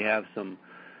I know we have some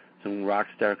rock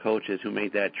star coaches who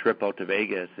made that trip out to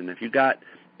Vegas. And if you got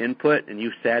input, and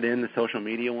you sat in the social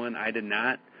media one. I did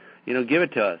not. Give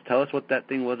it to us. Tell us what that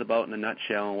thing was about in a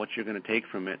nutshell and what you're going to take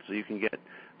from it, so you can get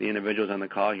the individuals on the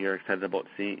call here excited about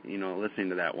listening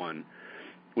to that one.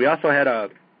 We also had a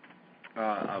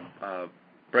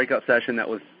breakout session that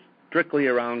was strictly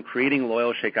around creating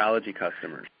loyal Shakeology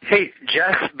customers. Hey,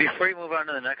 Jeff, before you move on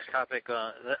to the next topic,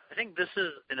 I think this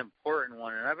is an important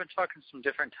one, and I've been talking to some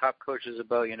different top coaches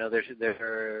about,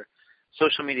 their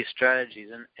social media strategies,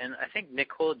 and I think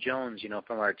Nicole Jones,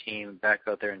 from our team back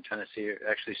out there in Tennessee,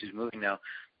 actually she's moving now,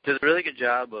 does a really good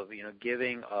job of,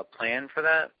 giving a plan for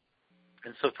that.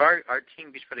 And so for our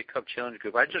Team Beachbody Cup Challenge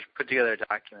group, I just put together a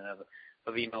document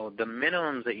of the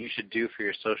minimums that you should do for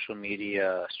your social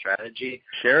media strategy.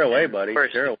 Share away, buddy.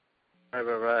 Share away.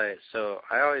 Right. So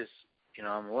I always,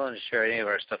 I'm willing to share any of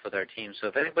our stuff with our team. So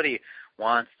if anybody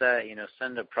wants that,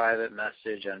 send a private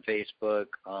message on Facebook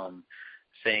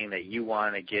saying that you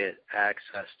want to get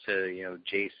access to,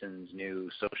 Jason's new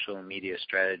social media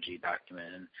strategy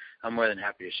document. And I'm more than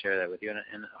happy to share that with you.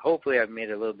 And hopefully I've made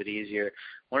it a little bit easier.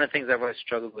 One of the things I've always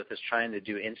struggled with is trying to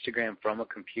do Instagram from a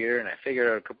computer, and I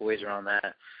figured out a couple ways around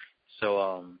that.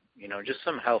 So, just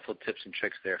some helpful tips and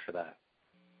tricks there for that.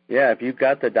 Yeah, if you've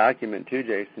got the document too,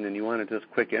 Jason, and you want to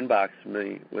just quick inbox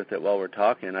me with it while we're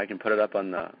talking, I can put it up on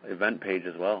the event page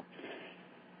as well.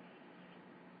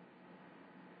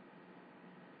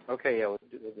 Okay, yeah, we'll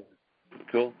do that.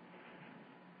 Cool.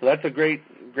 So that's a great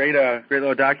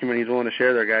little document he's willing to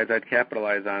share there, guys. I'd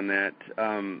capitalize on that.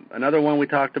 Another one we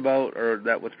talked about, or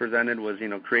that was presented, was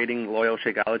creating loyal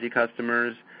Shakeology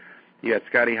customers. You had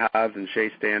Scotty Hobbs and Shay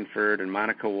Stanford and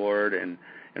Monica Ward and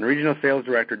Regional Sales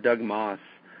Director Doug Moss,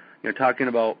 talking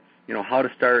about how to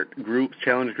start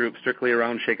challenge groups strictly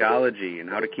around Shakeology and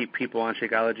how to keep people on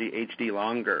Shakeology HD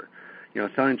longer.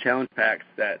 Selling challenge packs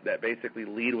that basically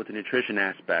lead with the nutrition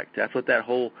aspect. That's what that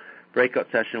whole breakout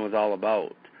session was all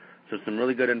about. So some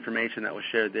really good information that was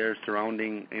shared there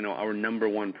surrounding, our number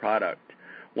one product.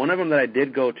 One of them that I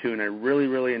did go to, and I really,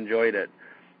 really enjoyed it,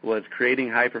 was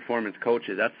creating high-performance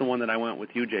coaches. That's the one that I went with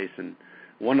you, Jason.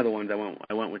 One of the ones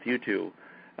I went with you to.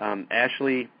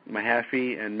 Ashley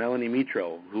Mahaffey and Melanie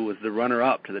Mitro, who was the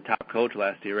runner-up to the top coach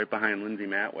last year, right behind Lindsay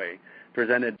Matway,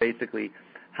 presented basically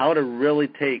how to really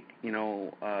take,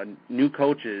 new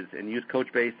coaches and use Coach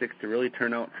Basics to really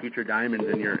turn out future diamonds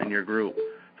in your group.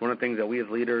 It's one of the things that we as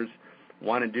leaders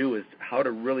want to do is how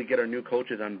to really get our new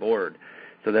coaches on board.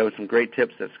 So there was some great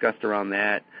tips discussed around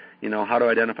that, how to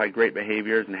identify great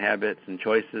behaviors and habits and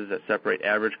choices that separate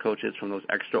average coaches from those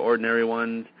extraordinary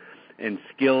ones, and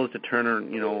skills to turn,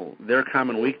 their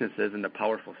common weaknesses into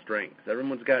powerful strengths.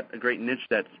 Everyone's got a great niche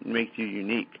that makes you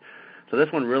unique. So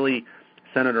this one really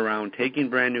centered around taking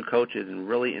brand new coaches and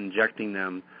really injecting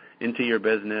them into your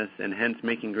business and hence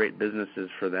making great businesses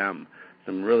for them.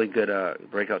 Some really good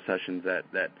breakout sessions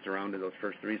that surrounded those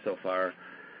first three so far.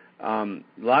 A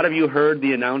lot of you heard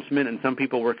the announcement, and some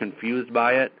people were confused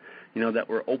by it, that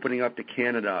we're opening up to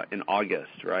Canada in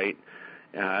August, right?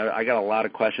 I got a lot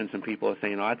of questions from people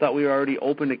saying, I thought we were already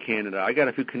open to Canada. I got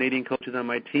a few Canadian coaches on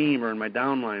my team or in my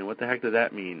downline. What the heck does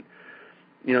that mean?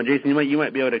 Jason, you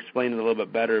might be able to explain it a little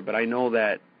bit better, but I know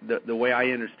that the way I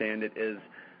understand it is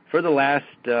for the last,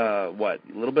 a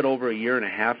little bit over a year and a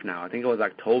half now, I think it was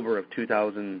October of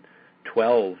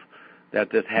 2012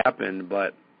 that this happened,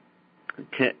 but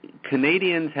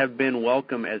Canadians have been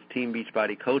welcome as Team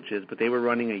Beachbody coaches, but they were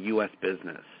running a U.S.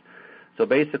 business. So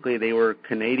basically they were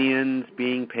Canadians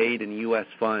being paid in U.S.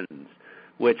 funds,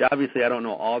 which obviously I don't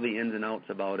know all the ins and outs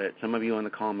about it. Some of you on the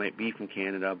call might be from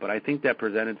Canada, but I think that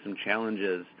presented some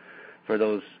challenges for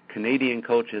those Canadian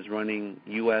coaches running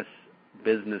U.S.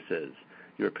 businesses.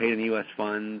 You were paid in U.S.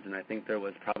 funds, and I think there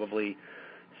was probably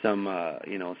some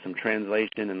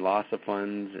translation and loss of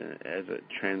funds as it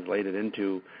translated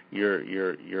into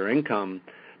your income.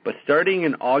 But starting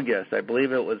in August, I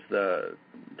believe it was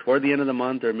toward the end of the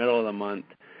month or middle of the month,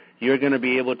 you're going to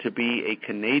be able to be a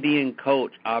Canadian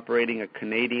coach operating a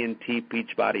Canadian Team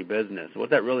Beachbody business.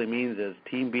 What that really means is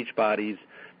Team Beachbody's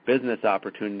business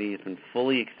opportunity has been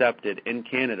fully accepted in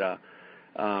Canada,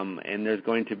 and there's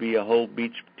going to be a whole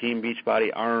Team Beachbody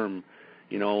arm,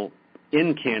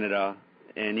 in Canada,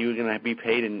 and you're going to be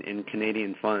paid in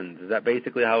Canadian funds. Is that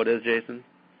basically how it is, Jason?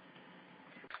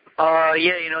 Yeah,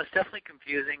 it's definitely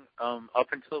confusing. Up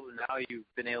until now, you've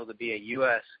been able to be a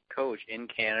U.S. coach in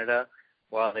Canada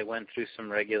while they went through some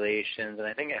regulations, and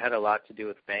I think it had a lot to do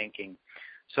with banking.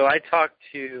 So I talked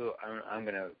to, I'm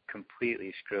going to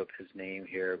completely screw up his name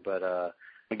here, but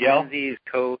Miguel? Lindsay's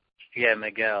coach, yeah,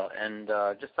 Miguel, and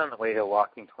just on the way to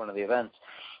walking to one of the events.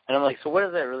 And I'm like, so what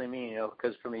does that really mean?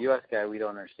 Because from a U.S. guy, we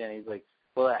don't understand. He's like,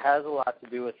 Well, it has a lot to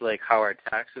do with like how our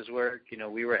taxes work. You know,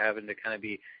 we were having to kind of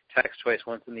be taxed twice,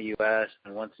 once in the U.S.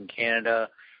 and once in Canada,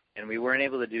 and we weren't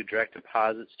able to do direct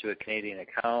deposits to a Canadian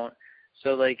account.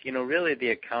 So, like, you know, really the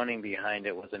accounting behind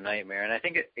it was a nightmare. And I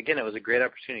think, again, it was a great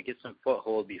opportunity to get some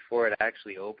foothold before it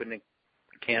actually opened in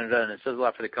Canada, and it says a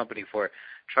lot for the company for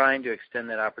trying to extend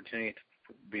that opportunity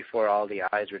before all the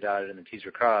I's were dotted and the T's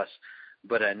were crossed.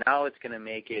 But now it's going to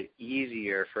make it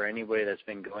easier for anybody that's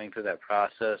been going through that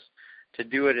process to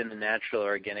do it in the natural,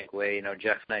 organic way. You know,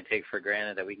 Jeff and I take for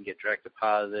granted that we can get direct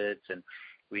deposits and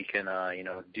we can, you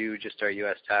know, do just our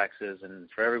U.S. taxes. And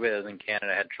for everybody that was in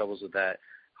Canada had troubles with that,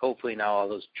 hopefully now all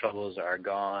those troubles are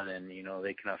gone and, you know,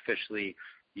 they can officially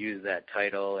use that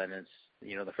title. And it's,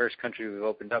 you know, the first country we've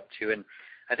opened up to. And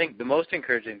I think the most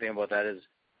encouraging thing about that is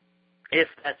if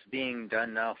that's being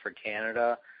done now for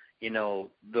Canada, you know,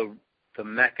 the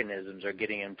mechanisms are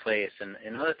getting in place. And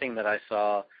another thing that I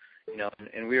saw, you know,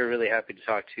 and we were really happy to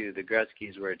talk to the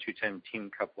Gretzkys, were a two-time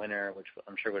Team Cup winner, which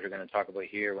I'm sure we're going to talk about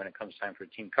here when it comes time for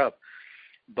Team Cup.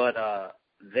 But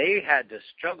they had to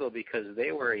struggle because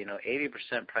they were, you know,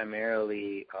 80%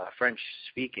 primarily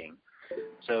French-speaking.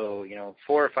 So, you know,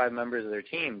 4 or 5 members of their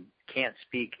team can't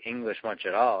speak English much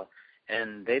at all,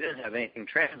 and they didn't have anything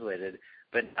translated.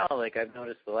 But now, like, I've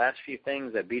noticed the last few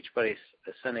things that Beachbody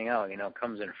is sending out, you know,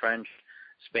 comes in French,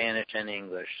 Spanish, and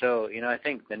English. So, you know, I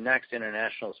think the next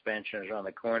international expansion is around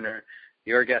the corner.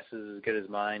 Your guess is as good as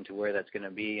mine to where that's going to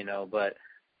be, you know. But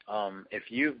if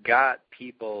you've got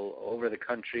people over the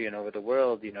country and over the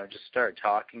world, you know, just start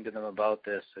talking to them about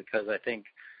this, because I think,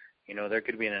 you know, there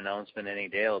could be an announcement any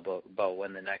day about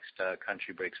when the next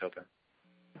country breaks open.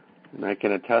 And I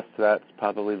can attest to that's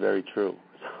probably very true.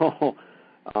 So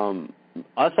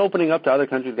us opening up to other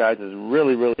countries, guys, is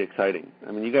really, really exciting.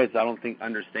 I mean, you guys, I don't think,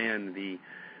 understand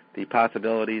the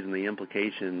possibilities and the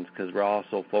implications, because we're all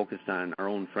so focused on our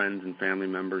own friends and family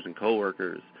members and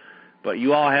coworkers. But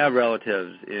you all have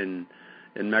relatives in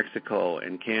Mexico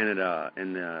and Canada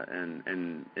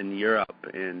and in Europe,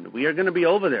 and we are going to be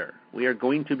over there. We are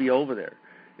going to be over there.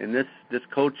 And this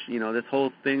coach, you know, this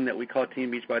whole thing that we call Team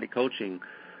Beachbody Coaching,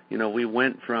 you know, we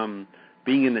went from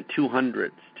being in the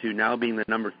 200s to now being the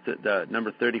number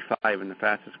 35 in the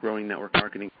fastest growing network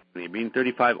marketing company, being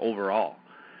 35 overall.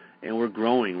 And we're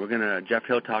growing. Jeff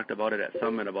Hill talked about it at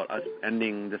Summit, about us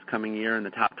ending this coming year in the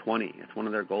top 20. It's one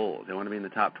of their goals. They want to be in the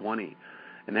top 20.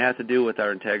 And it has to do with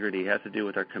our integrity. It has to do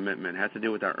with our commitment. It has to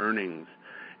do with our earnings.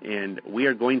 And we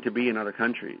are going to be in other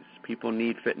countries. People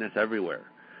need fitness everywhere.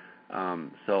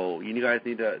 So you guys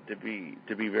need to be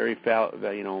very,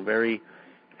 very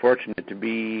fortunate to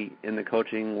be in the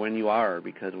coaching when you are,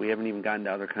 because we haven't even gotten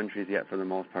to other countries yet for the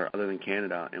most part, other than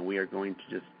Canada, and we are going to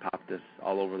just pop this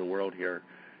all over the world here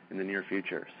in the near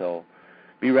future. So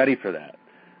be ready for that.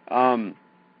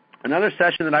 Another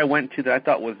session that I went to that I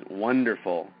thought was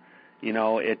wonderful, you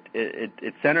know, it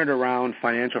centered around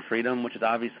financial freedom, which is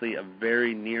obviously a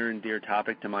very near and dear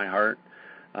topic to my heart.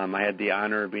 I had the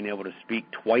honor of being able to speak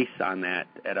twice on that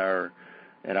at our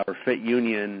Fit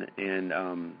Union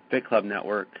and Fit Club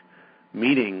Network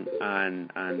meeting on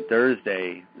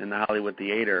Thursday in the Hollywood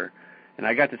Theater. And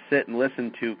I got to sit and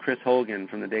listen to Chris Hogan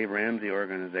from the Dave Ramsey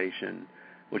organization,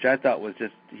 which I thought was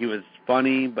he was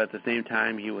funny, but at the same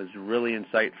time he was really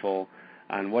insightful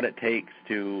on what it takes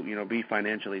to, you know, be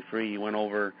financially free. He went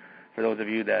over, for those of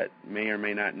you that may or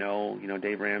may not know, you know,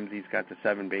 Dave Ramsey's got the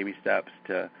 7 baby steps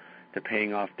to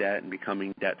paying off debt and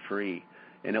becoming debt-free.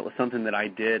 And it was something that I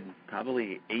did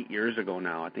probably 8 years ago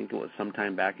now. I think it was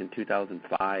sometime back in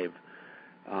 2005,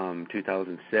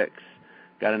 2006.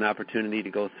 Got an opportunity to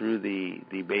go through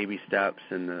the baby steps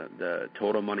and the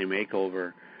total money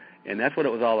makeover. And that's what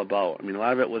it was all about. I mean, a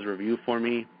lot of it was review for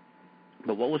me.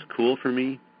 But what was cool for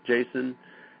me, Jason,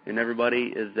 and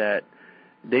everybody, is that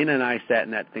Dana and I sat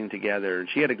in that thing together, and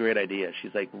she had a great idea.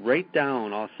 She's like, write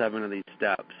down all 7 of these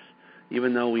steps,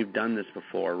 even though we've done this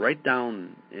before. Write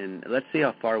down, and let's see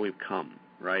how far we've come,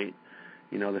 right?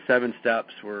 You know, the 7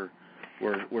 steps were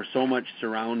so much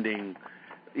surrounding,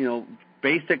 you know,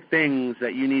 basic things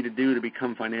that you need to do to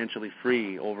become financially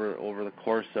free over the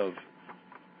course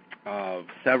of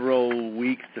several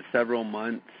weeks to several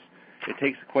months. It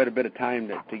takes quite a bit of time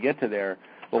to get to there.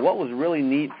 But what was really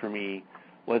neat for me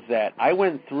was that I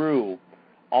went through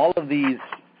all of these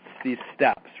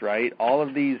steps, right? All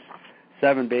of these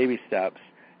 7 baby steps,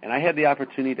 and I had the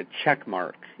opportunity to check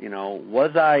mark. You know,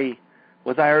 was I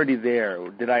already there?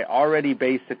 Did I already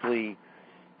basically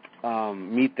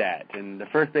meet that? And the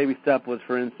first baby step was,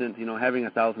 for instance, you know, having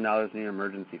 $1,000 in your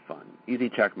emergency fund. Easy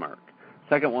check mark.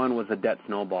 Second one was a debt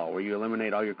snowball, where you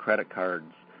eliminate all your credit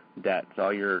cards debts,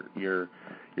 all your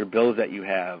bills that you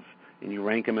have, and you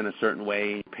rank them in a certain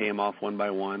way, pay them off one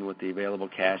by one with the available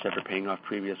cash after paying off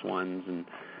previous ones. And,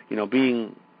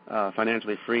 being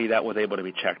financially free, that was able to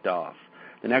be checked off.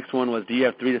 The next one was, do you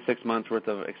have 3 to 6 months worth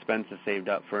of expenses saved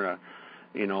up for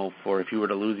for if you were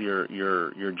to lose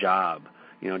your job?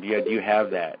 Do you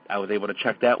have that? I was able to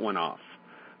check that one off.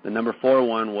 The number 4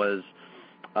 one was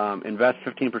invest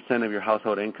 15% of your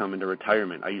household income into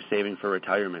retirement. Are you saving for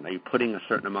retirement? Are you putting a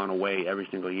certain amount away every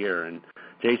single year? And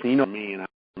Jason, you know me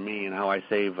and how I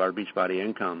save our Beachbody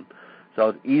income, so I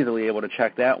was easily able to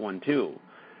check that one too.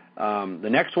 The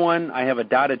next one, I have a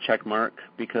dotted check mark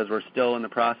because we're still in the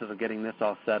process of getting this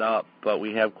all set up, but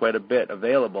we have quite a bit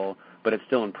available, but it's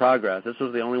still in progress. This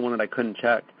was the only one that I couldn't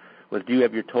check, was do you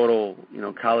have your total,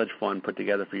 college fund put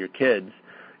together for your kids?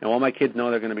 And while my kids know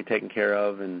they're going to be taken care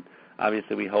of, and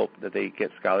obviously we hope that they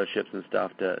get scholarships and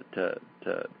stuff to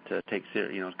take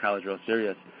college real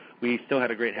serious, we still had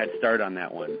a great head start on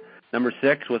that one. Number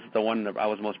 6 was the one that I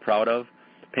was most proud of.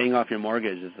 Paying off your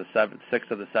mortgage is the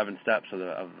 6th of the 7 steps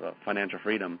of financial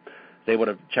freedom. I was able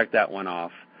to check that one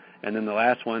off. And then the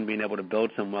last one, being able to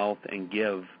build some wealth and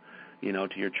give, to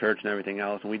your church and everything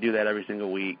else. And we do that every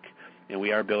single week, and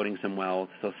we are building some wealth.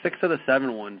 So 6 of the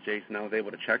 7 ones, Jason, I was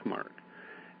able to check mark.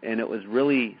 And it was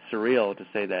really surreal to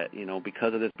say that,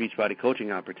 because of this Beachbody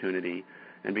coaching opportunity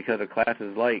and because of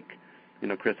classes like,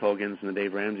 Chris Hogan's and the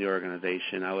Dave Ramsey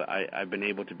organization, I've been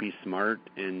able to be smart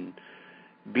and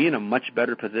be in a much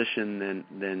better position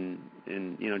than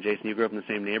Jason, you grew up in the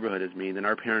same neighborhood as me, than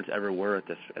our parents ever were at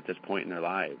this point in their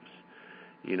lives.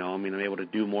 I'm able to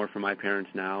do more for my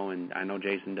parents now, and I know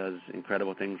Jason does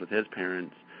incredible things with his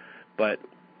parents, but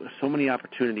so many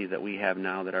opportunities that we have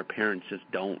now that our parents just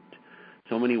don't.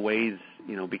 So many ways,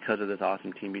 because of this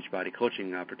awesome Team Beachbody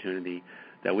coaching opportunity,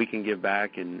 that we can give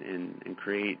back and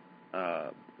create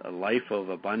a life of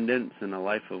abundance and a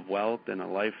life of wealth and a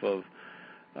life of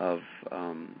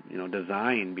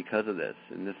design because of this.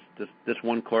 And this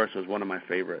one course was one of my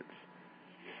favorites.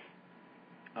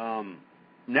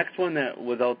 Next one that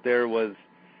was out there was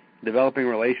developing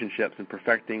relationships and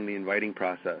perfecting the inviting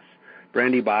process.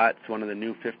 Brandy Botts, one of the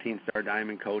new 15-star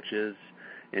Diamond coaches,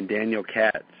 and Daniel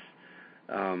Katz,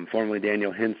 formerly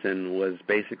Daniel Hinson, was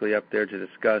basically up there to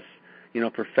discuss,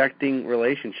 perfecting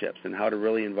relationships and how to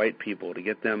really invite people, to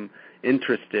get them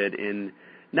interested in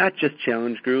not just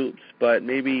challenge groups, but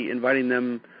maybe inviting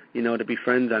them, to be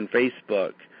friends on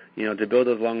Facebook, to build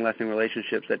those long-lasting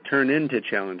relationships that turn into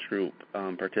challenge group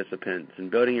participants, and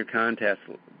building your contact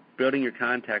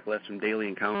list from daily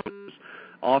encounters,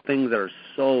 all things that are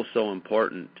so, so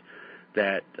important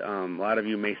that a lot of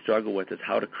you may struggle with, is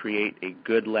how to create a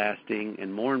good, lasting,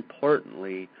 and more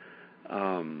importantly,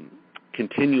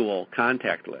 continual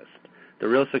contact list. The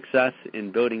real success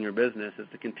in building your business is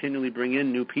to continually bring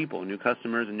in new people, new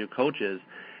customers, and new coaches.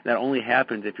 That only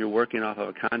happens if you're working off of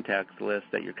a contact list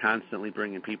that you're constantly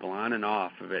bringing people on and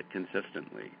off of it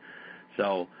consistently.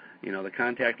 So, the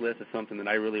contact list is something that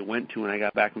I really went to when I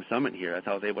got back from Summit here. That's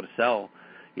how I was able to sell,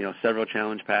 several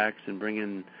challenge packs and bring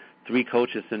in 3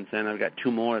 coaches since then. I've got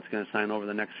 2 more that's going to sign over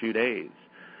the next few days.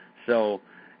 So,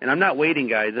 and I'm not waiting,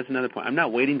 guys. That's another point. I'm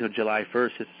not waiting until July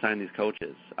 1st just to sign these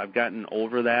coaches. I've gotten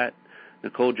over that.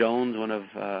 Nicole Jones, one of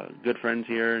good friends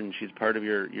here, and she's part of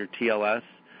your TLS,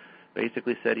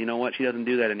 basically said, you know what, she doesn't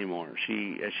do that anymore.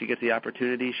 As she gets the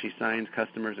opportunity, she signs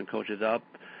customers and coaches up,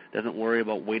 doesn't worry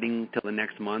about waiting till the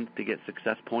next month to get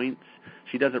success points.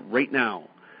 She does it right now,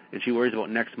 and she worries about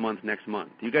next month.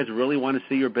 You guys really want to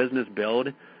see your business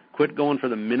build? Quit going for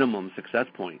the minimum success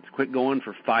points. Quit going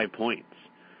for 5 points.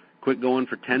 Quit going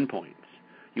for 10 points.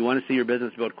 You want to see your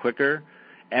business build quicker?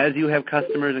 As you have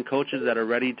customers and coaches that are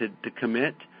ready to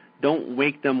commit, don't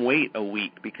make them wait a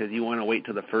week because you want to wait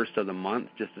till the first of the month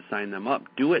just to sign them up.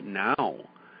 Do it now.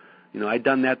 I've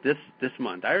done that this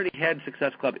month. I already had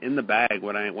Success Club in the bag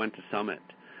when I went to Summit,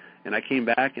 and I came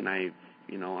back and I'm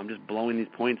just blowing these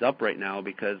points up right now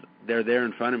because they're there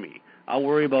in front of me. I'll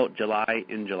worry about July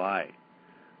in July.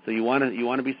 So you want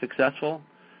to be successful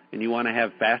and you want to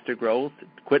have faster growth.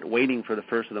 Quit waiting for the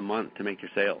first of the month to make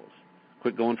your sales.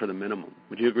 Quit going for the minimum.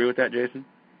 Would you agree with that, Jason?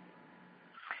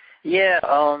 Yeah,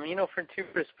 from 2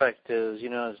 perspectives,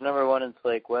 as number one, it's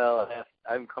like, well,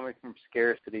 I'm coming from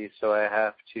scarcity, so I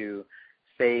have to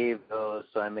save those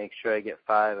so I make sure I get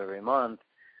 5 every month.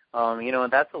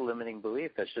 And that's a limiting belief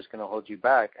that's just going to hold you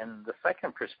back. And the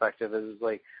second perspective is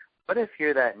like, what if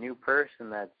you're that new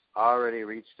person that's already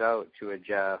reached out to a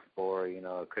Jeff or,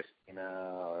 a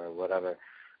Christina or whatever,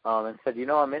 and said,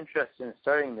 I'm interested in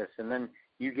starting this, and then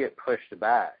you get pushed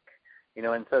back,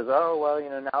 and says, oh, well,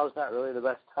 now's not really the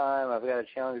best time. I've got a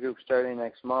challenge group starting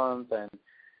next month, and,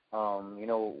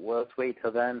 well, let's wait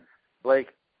till then.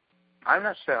 Like, I'm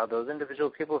not sure how those individual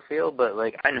people feel, but,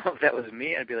 like, I know if that was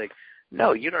me, I'd be like,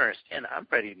 no, you don't understand. I'm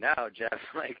ready now, Jeff.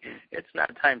 Like, it's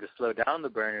not time to slow down the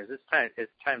burners. It's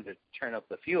time to turn up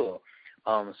the fuel.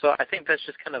 So I think that's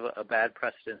just kind of a bad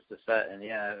precedence to set. And,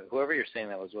 yeah, whoever you're saying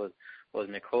that was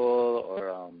Nicole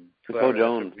or Nicole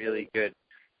Jones. Really good.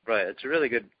 Right. It's a really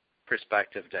good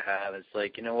perspective to have. It's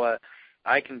like, you know what?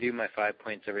 I can do my 5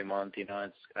 points every month. You know,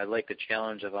 I like the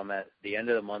challenge of I'm at the end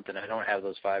of the month and I don't have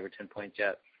those 5 or 10 points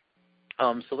yet.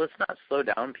 So let's not slow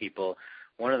down people.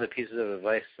 One of the pieces of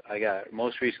advice I got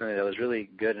most recently that was really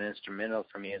good and instrumental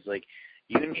for me is, like,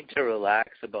 you need to relax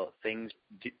about things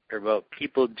or about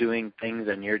people doing things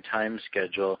on your time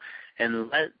schedule and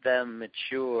let them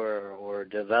mature or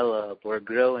develop or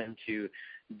grow into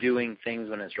doing things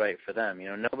when it's right for them. You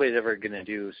know, nobody's ever going to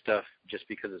do stuff just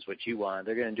because it's what you want.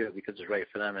 They're going to do it because it's right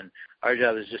for them. And our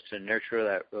job is just to nurture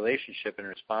that relationship and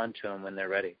respond to them when they're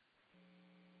ready.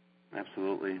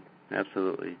 Absolutely.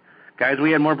 Absolutely. Guys,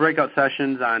 we had more breakout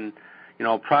sessions on, you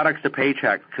know, products to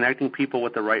paychecks, connecting people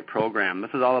with the right program. This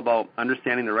is all about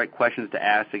understanding the right questions to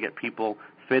ask to get people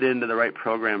fit into the right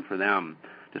program for them.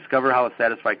 Discover how a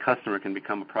satisfied customer can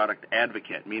become a product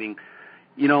advocate, meaning,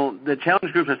 you know, the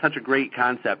challenge groups are such a great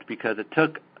concept because it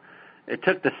took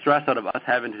the stress out of us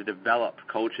having to develop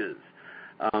coaches.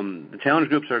 The challenge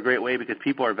groups are a great way because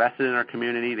people are vested in our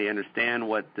community. They understand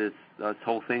what this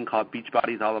whole thing called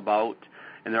Beachbody is all about,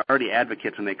 and they're already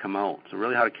advocates when they come out. So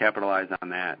really how to capitalize on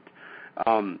that.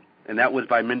 And that was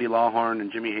by Mindy Lawhorn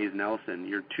and Jimmy Hayes Nelson,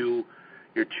 your two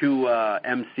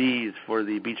MCs for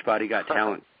the Beachbody Got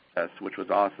Talent test, which was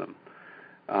awesome.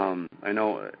 I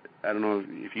don't know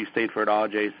if you stayed for it all,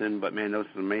 Jason, but, man, those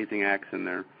are amazing acts in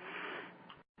there.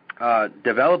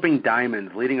 Developing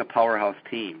diamonds, leading a powerhouse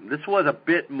team. This was a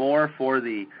bit more for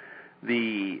the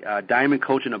diamond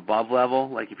coach and above level.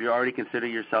 Like if you already consider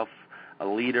yourself a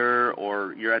leader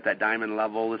or you're at that diamond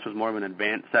level, this was more of an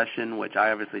advanced session, which I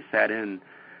obviously sat in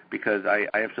because I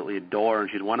absolutely adore.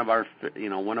 And she's one of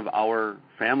our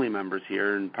family members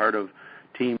here, and part of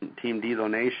Team Diesel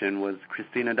Nation was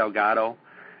Christina Delgado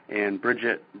and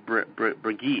Brigitte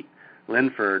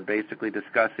Linford, basically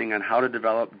discussing on how to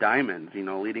develop diamonds, you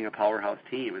know, leading a powerhouse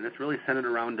team. And it's really centered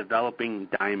around developing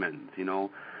diamonds, you know,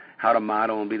 how to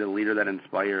model and be the leader that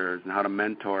inspires, and how to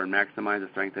mentor and maximize the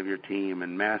strength of your team,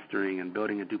 and mastering and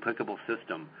building a duplicable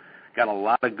system. Got a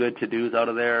lot of good to-dos out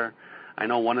of there. I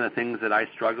know one of the things that I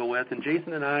struggle with, and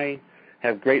Jason and I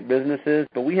have great businesses,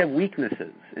 but we have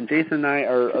weaknesses. And Jason and I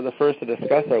are the first to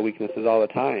discuss our weaknesses all the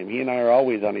time. He and I are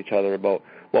always on each other about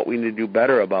what we need to do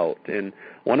better about. And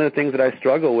one of the things that I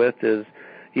struggle with is,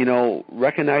 you know,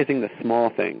 recognizing the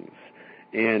small things.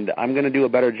 And I'm going to do a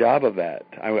better job of that.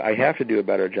 I have to do a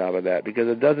better job of that because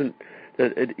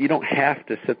you don't have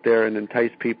to sit there and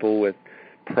entice people with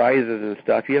prizes and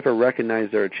stuff. You have to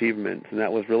recognize their achievements. And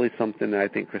that was really something that I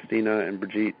think Christina and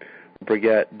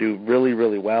Brigitte do really,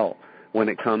 really well when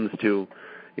it comes to,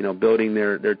 you know, building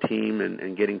their team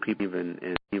and getting people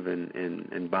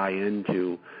even buy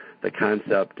into the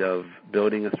concept of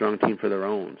building a strong team for their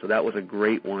own. So that was a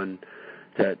great one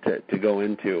to go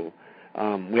into.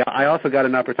 I also got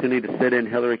an opportunity to sit in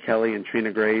Hillary Kelly and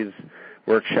Trina Gray's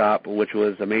workshop, which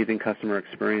was Amazing Customer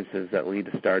Experiences That Lead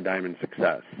to Star Diamond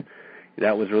Success.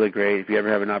 That was really great. If you ever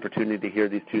have an opportunity to hear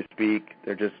these two speak,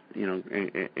 they're just, you know,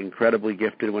 incredibly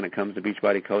gifted when it comes to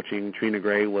Beachbody coaching. Trina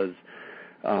Gray was,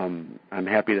 I'm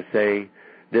happy to say,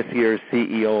 this year's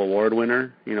CEO award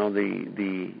winner, you know,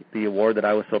 the award that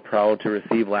I was so proud to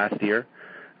receive last year.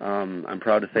 I'm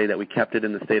proud to say that we kept it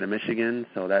in the state of Michigan,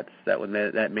 so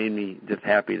that made me just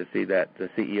happy to see that the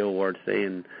CEO award stay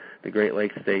in the Great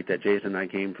Lakes state that Jason and I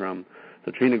came from. So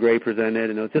Trina Gray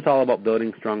presented, and it was just all about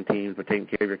building strong teams, but taking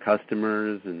care of your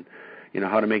customers, and, you know,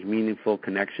 how to make meaningful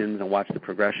connections and watch the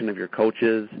progression of your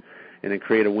coaches, and then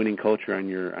create a winning culture on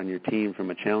your team,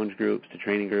 from a challenge groups to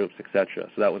training groups, etc.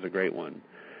 So that was a great one.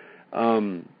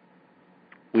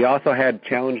 We also had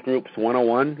Challenge Groups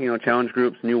 101, you know, Challenge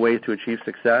Groups, New Ways to Achieve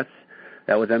Success.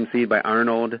 That was emceed by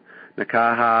Arnold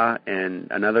Nakaha and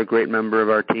another great member of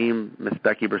our team, Miss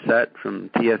Becky Brissett from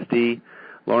TSD.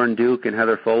 Lauren Duke and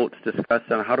Heather Foltz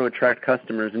discussed on how to attract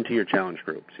customers into your challenge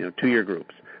groups, you know, to your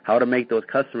groups, how to make those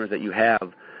customers that you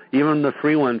have, even the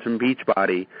free ones from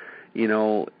Beachbody, you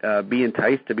know, be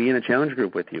enticed to be in a challenge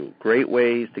group with you. Great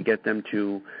ways to get them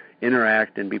to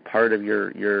interact and be part of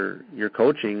your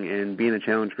coaching and be in a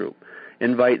challenge group.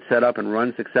 Invite, set up, and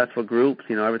run successful groups,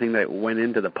 you know, everything that went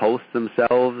into the posts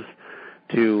themselves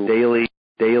to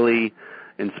daily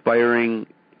inspiring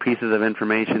pieces of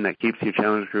information that keeps your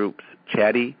challenge groups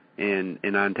chatty and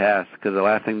on task, because the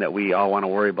last thing that we all want to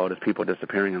worry about is people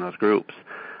disappearing in those groups.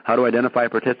 How to identify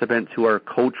participants who are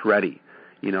coach ready.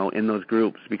 in those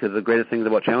groups, because the greatest things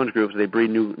about challenge groups is they breed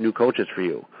new coaches for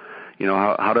you.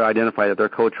 How to identify that they're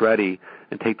coach ready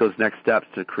and take those next steps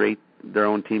to create their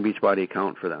own Team Beachbody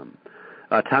account for them.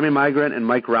 Tommy Migrant and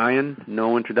Mike Ryan,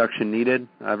 no introduction needed.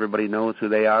 Everybody knows who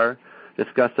they are.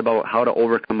 Discussed about how to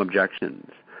overcome objections.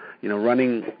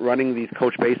 Running these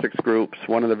Coach Basics groups,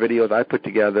 one of the videos I put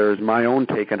together is my own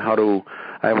take on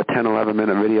I have a 10,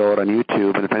 11-minute video out on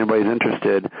YouTube, and if anybody's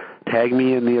interested, tag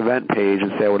me in the event page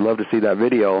and say I would love to see that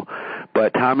video.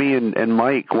 But Tommy and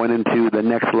Mike went into the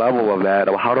next level of that,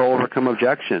 of how to overcome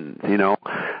objections,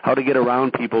 how to get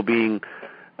around people being,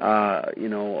 a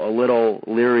little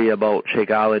leery about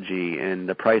Shakeology and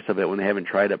the price of it when they haven't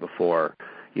tried it before.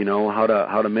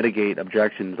 How to mitigate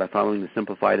objections by following the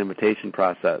simplified invitation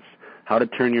process, how to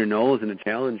turn your nose into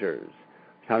challengers.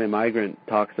 Tommy Migrant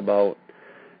talks about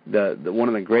the one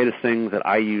of the greatest things that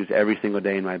I use every single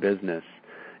day in my business,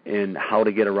 in how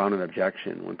to get around an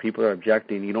objection. When people are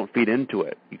objecting, you don't feed into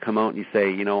it. You come out and you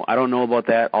say, I don't know about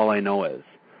that, all I know is.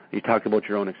 You talk about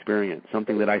your own experience,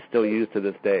 something that I still use to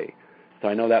this day. So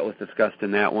I know that was discussed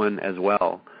in that one as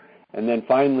well. And then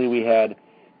finally we had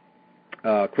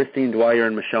Christine Dwyer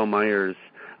and Michelle Myers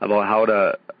about how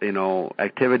to,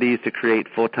 activities to create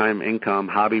full-time income,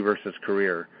 hobby versus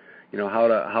career.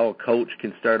 How a coach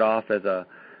can start off as a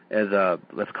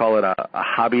let's call it a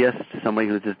hobbyist, somebody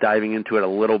who's just diving into it a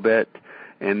little bit,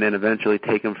 and then eventually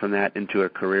take them from that into a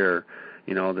career.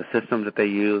 The systems that they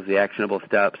use, the actionable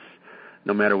steps,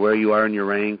 no matter where you are in your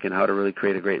rank, and how to really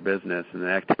create a great business, and the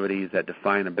activities that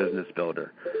define a business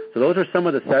builder. So those are some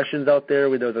of the sessions out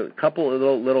there. There was a couple of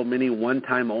little mini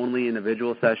one-time only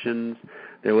individual sessions.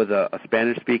 There was a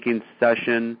Spanish-speaking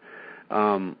session,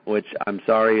 which I'm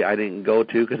sorry I didn't go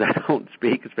to because I don't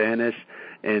speak Spanish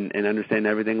and understand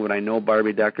everything, but I know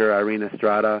Barbie Decker, Irene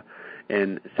Estrada,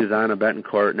 and Susana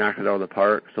Betancourt knocked it out of the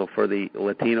park. So for the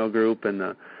Latino group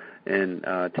and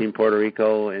Team Puerto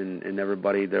Rico and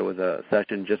everybody, there was a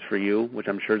session just for you, which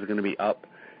I'm sure is going to be up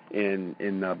in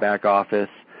the back office.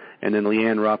 And then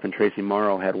Leanne Ruff and Tracy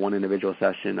Morrow had one individual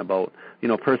session about,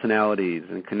 personalities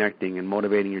and connecting and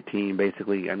motivating your team,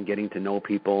 basically, and getting to know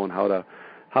people and how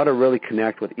to really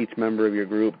connect with each member of your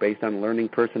group based on learning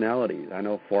personalities. I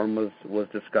know form was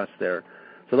discussed there.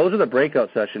 So those are the breakout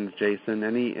sessions, Jason.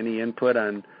 Any input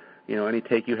on, any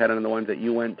take you had on the ones that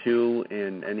you went to,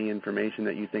 and any information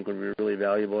that you think would be really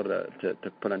valuable to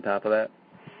put on top of that?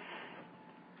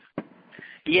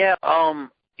 Yeah,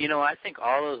 I think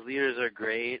all those leaders are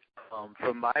great.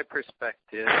 From my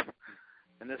perspective,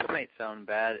 and this might sound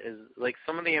bad, is like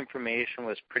some of the information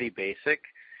was pretty basic,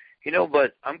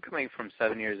 but I'm coming from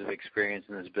 7 years of experience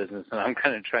in this business, and I'm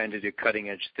kind of trying to do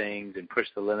cutting-edge things and push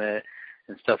the limit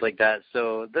and stuff like that.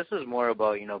 So this is more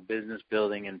about, business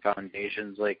building and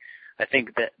foundations. Like, I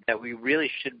think that we really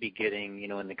should be getting,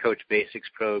 in the Coach Basics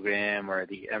program or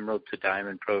the Emerald to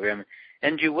Diamond program.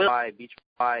 And you will.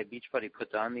 Beachbody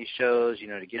puts on these shows,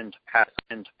 to get them to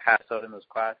pass out in those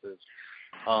classes.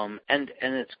 And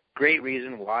it's a great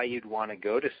reason why you'd want to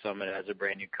go to Summit as a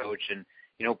brand new coach and,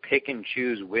 pick and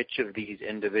choose which of these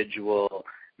individual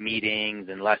meetings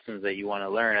and lessons that you want to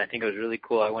learn. I think it was really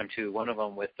cool. I went to one of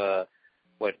them with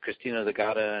Christina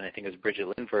Zagata and I think it was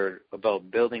Bridget Linford about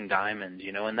building diamonds,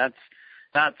 and that's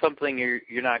not something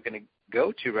you're not going to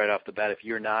go to right off the bat if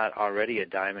you're not already a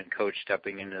diamond coach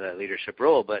stepping into that leadership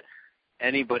role. But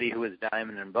anybody who is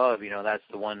diamond and above, that's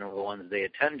the ones they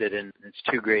attended, and it's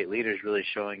two great leaders really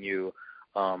showing you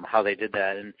how they did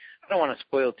that. And I don't want to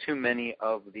spoil too many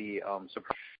of the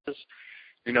surprises,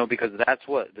 because that's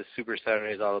what the Super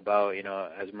Saturday is all about.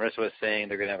 As Marissa was saying,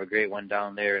 they're going to have a great one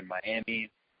down there in Miami.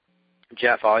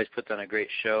 Jeff always puts on a great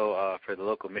show for the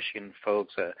local Michigan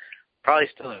folks. Probably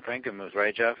still in Frankenmuth,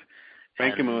 right, Jeff?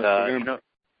 Frankenmuth.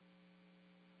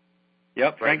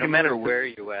 Yep. Right. No matter where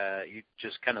you at, you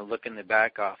just kind of look in the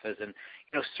back office and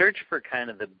search for kind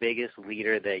of the biggest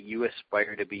leader that you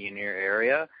aspire to be in your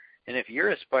area. And if you're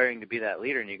aspiring to be that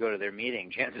leader and you go to their meeting,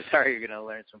 chances are you're going to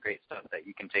learn some great stuff that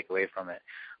you can take away from it.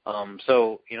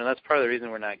 So that's part of the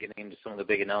reason we're not getting into some of the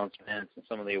big announcements and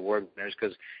some of the award winners,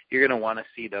 because you're going to want to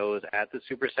see those at the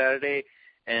Super Saturday.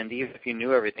 And even if you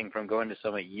knew everything from going to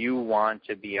Summit, you want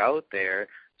to be out there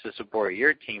to support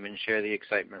your team and share the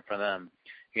excitement for them.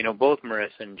 Both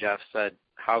Marissa and Jeff said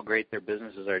how great their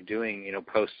businesses are doing,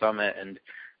 post-Summit, and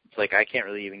it's like I can't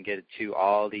really even get to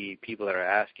all the people that are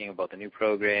asking about the new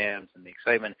programs and the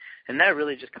excitement. And that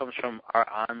really just comes from our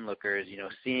onlookers,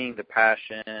 seeing the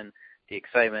passion, the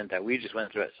excitement that we just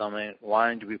went through at Summit,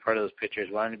 wanting to be part of those pictures,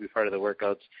 wanting to be part of the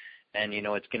workouts, and,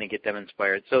 it's going to get them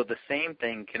inspired. So the same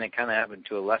thing can kind of happen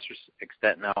to a lesser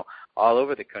extent now all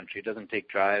over the country. It doesn't take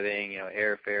driving,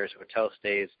 airfares, hotel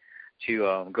stays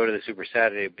to go to the Super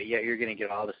Saturday, but yet you're going to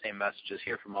get all the same messages,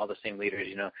 hear from all the same leaders,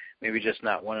 maybe just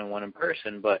not one-on-one in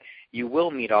person, but you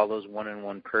will meet all those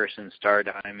one-on-one person star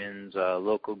diamonds,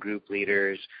 local group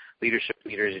leaders, leadership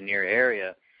leaders in your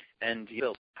area. And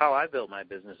how I built my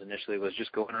business initially was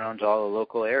just going around to all the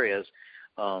local areas,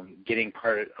 getting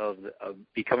part of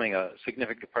becoming a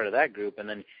significant part of that group, and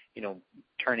then,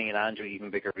 turning it on to even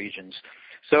bigger regions.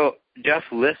 So Jeff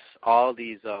lists all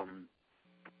these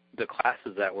the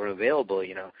classes that were available,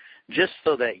 just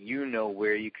so that you know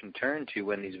where you can turn to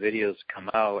when these videos come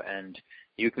out, and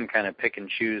you can kind of pick and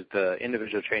choose the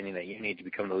individual training that you need to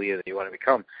become the leader that you want to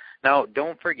become. Now,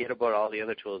 don't forget about all the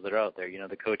other tools that are out there.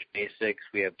 The Coach Basics,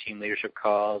 we have team leadership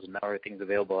calls, and now everything's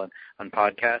available on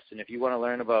podcasts. And if you want to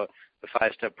learn about the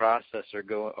 5-step process or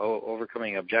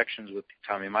overcoming objections with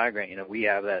Tommy Migrant, we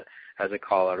have that as a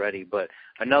call already. But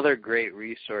another great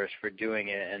resource for doing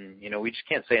it, and, we just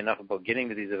can't say enough about getting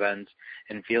to these events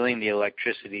and feeling the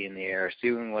electricity in the air,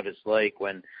 seeing what it's like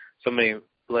when somebody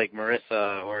like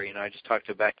Marissa, or, I just talked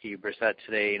to Becky Brissett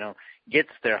today, gets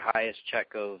their highest check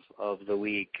of the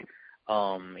week,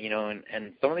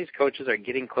 and some of these coaches are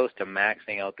getting close to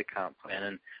maxing out the comp plan.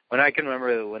 And when I can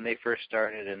remember when they first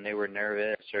started and they were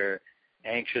nervous or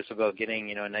anxious about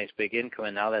getting, a nice big income,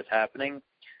 and now that's happening,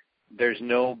 there's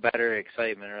no better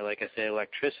excitement or, like I say,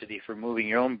 electricity for moving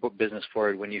your own business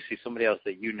forward when you see somebody else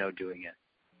that doing it.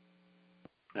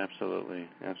 Absolutely.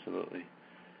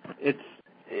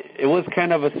 It was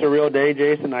kind of a surreal day,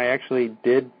 Jason. I actually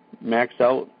did max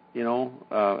out,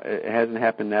 it hasn't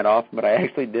happened that often, but I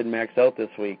actually did max out this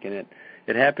week, and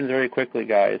it happens very quickly,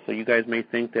 guys. So you guys may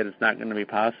think that it's not going to be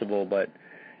possible, but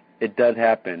it does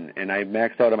happen. And I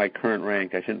maxed out on my current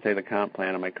rank. I shouldn't say the comp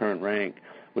plan, on my current rank,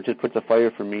 which just puts a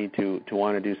fire for me to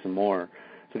want to do some more.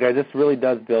 So, guys, this really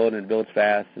does build, and it builds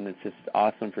fast, and it's just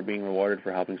awesome for being rewarded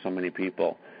for helping so many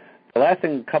people. The last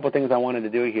thing, couple of things I wanted to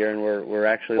do here, and we're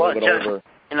actually a little bit over.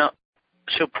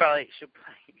 She'll probably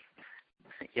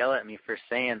yell at me for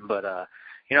saying, but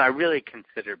I really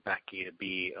consider Becky to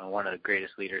be one of the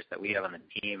greatest leaders that we have on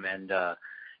the team, and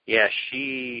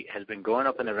she has been going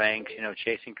up in the ranks,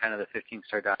 chasing kind of the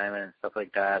 15-star diamond and stuff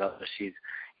like that. Although she's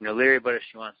leery about if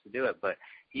she wants to do it, but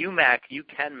you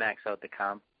can max out the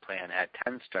comp plan at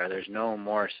 10-star. There's no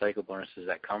more cycle bonuses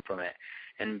that come from it.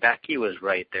 And Becky was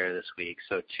right there this week.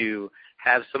 So to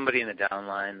have somebody in the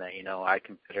downline that, I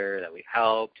consider that we've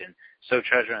helped and so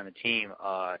treasure on the team,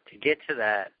 to get to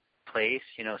that place,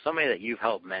 somebody that you've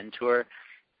helped mentor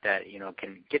that,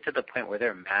 can get to the point where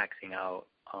they're maxing out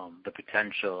the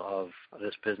potential of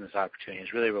this business opportunity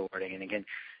is really rewarding. And again,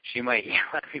 she might yell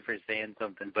at me for saying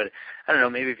something, but I don't know,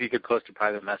 maybe if you could post a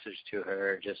private message to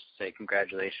her, just say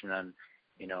congratulations on,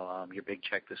 your big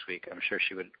check this week. I'm sure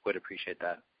she would appreciate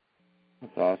that.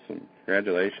 That's awesome.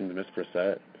 Congratulations, Ms.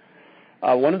 Brissett.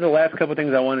 One of the last couple of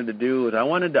things I wanted to do is I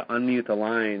wanted to unmute the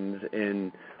lines,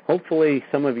 and hopefully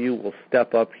some of you will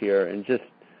step up here and just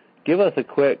give us a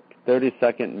quick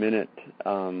 30-second minute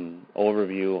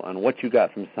overview on what you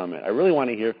got from Summit. I really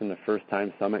want to hear from the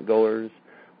first-time Summit goers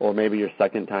or maybe your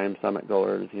second-time Summit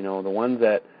goers, the ones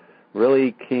that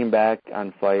really came back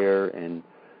on fire and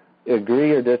agree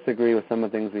or disagree with some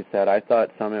of the things we said. I thought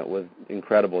Summit was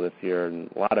incredible this year and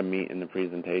a lot of meat in the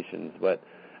presentations. But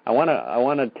I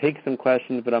want to take some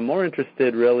questions, but I'm more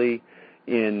interested really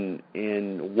in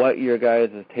what your guys'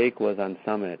 take was on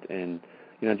Summit. And,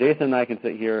 Jason and I can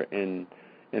sit here and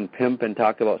pimp and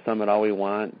talk about Summit all we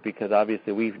want because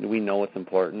obviously we know it's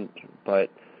important.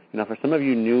 But, for some of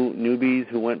you newbies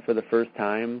who went for the first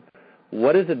time,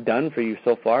 what has it done for you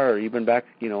so far? You've been back,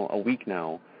 a week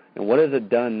now. And what has it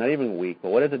done, not even a week,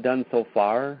 but what has it done so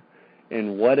far?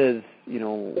 And what are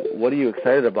you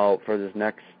excited about for this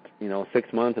next,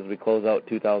 6 months as we close out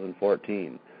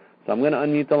 2014? So I'm going to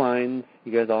unmute the lines.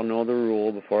 You guys all know the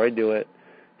rule. Before I do it,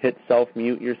 hit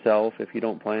self-mute yourself if you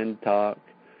don't plan to talk.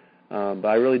 But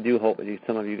I really do hope that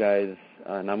some of you guys,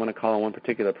 and I'm going to call on one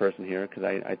particular person here because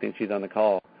I think she's on the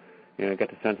call. I got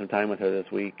to spend some time with her this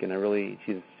week, and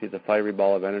she's a fiery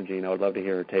ball of energy, and I would love to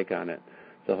hear her take on it.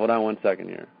 So hold on one second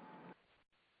here.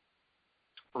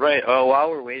 Right. While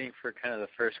we're waiting for kind of the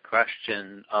first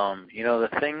question, the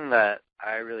thing that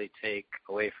I really take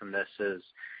away from this is,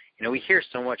 we hear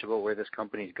so much about where this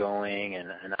company's going,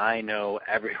 and I know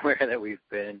everywhere that we've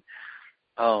been.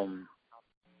 One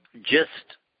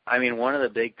of the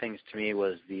big things to me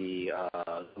was the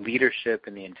leadership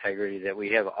and the integrity that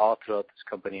we have all throughout this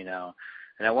company now.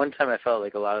 And at one time I felt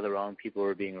like a lot of the wrong people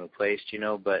were being replaced,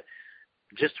 but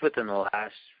just within the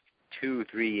last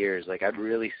 2-3 years, I've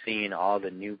really seen all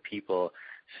the new people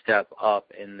step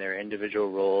up in their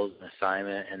individual roles and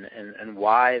assignment and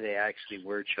why they actually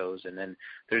were chosen. And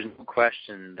there's no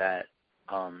question that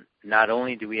not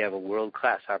only do we have a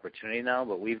world-class opportunity now,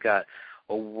 but we've got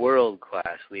a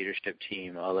world-class leadership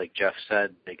team. Like Jeff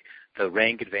said, like the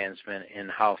rank advancement in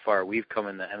how far we've come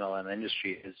in the MLM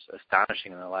industry is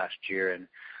astonishing in the last year. And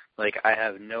like I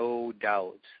have no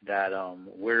doubt that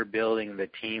we're building the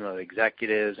team of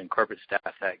executives and corporate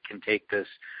staff that can take this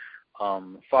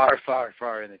far, far,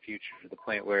 far in the future to the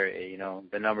point where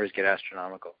the numbers get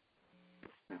astronomical.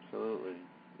 Absolutely.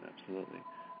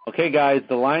 Okay, guys,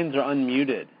 the lines are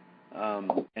unmuted.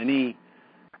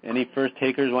 Any first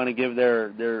takers want to give their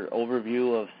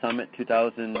overview of Summit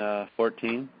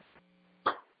 2014?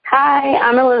 Hi,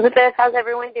 I'm Elizabeth. How's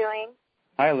everyone doing?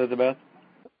 Hi, Elizabeth.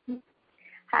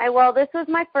 Hi. Well, this was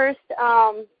my first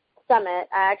summit.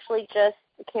 I actually just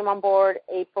came on board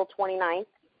April 29th.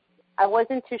 I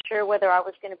wasn't too sure whether I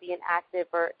was going to be inactive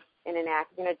or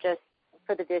just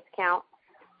for the discount.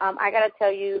 I got to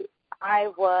tell you, I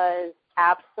was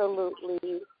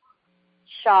absolutely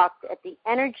shocked at the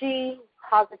energy,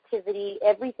 positivity,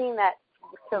 everything that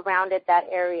surrounded that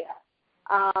area.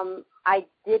 I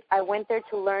went there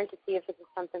to learn to see if this is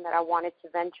something that I wanted to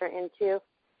venture into,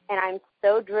 and I'm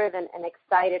so driven and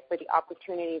excited for the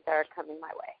opportunities that are coming my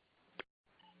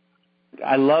way.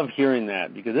 I love hearing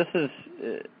that because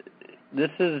this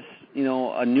is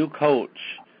a new coach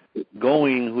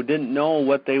going who didn't know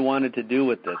what they wanted to do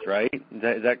with this, right?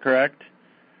 Is that correct?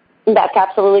 That's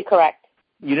absolutely correct.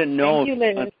 You didn't know. Thank you,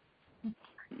 Lynn.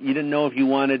 You didn't know if you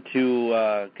wanted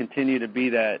to continue to be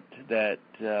that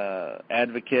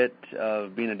advocate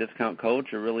of being a discount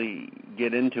coach or really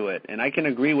get into it. And I can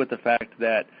agree with the fact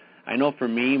that I know for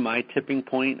me, my tipping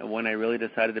point of when I really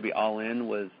decided to be all in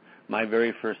was my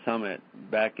very first summit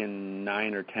back in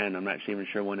 9 or 10. I'm not even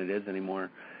sure when it is anymore.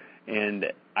 And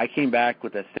I came back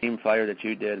with that same fire that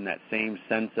you did and that same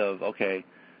sense of, okay,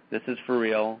 this is for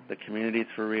real. The community is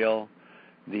for real.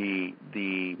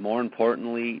 The more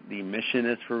importantly, the mission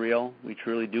is for real. We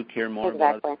truly do care more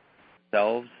about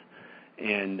ourselves.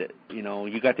 And,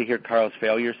 you got to hear Carl's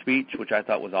failure speech, which I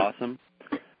thought was awesome.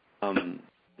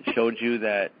 It showed you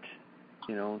that,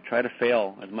 try to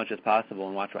fail as much as possible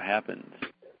and watch what happens.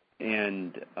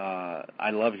 And I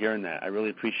love hearing that. I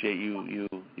really appreciate you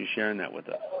sharing that with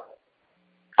us.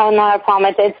 Oh, not a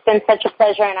problem. It's been such a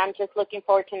pleasure, and I'm just looking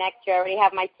forward to next year. I already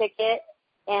have my ticket,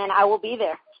 and I will be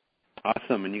there.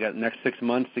 Awesome. And you got the next 6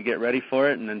 months to get ready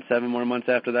for it, and then 7 more months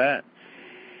after that?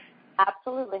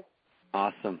 Absolutely.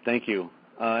 Awesome. Thank you.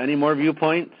 Any more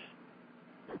viewpoints?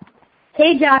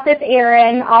 Hey, Jeff, it's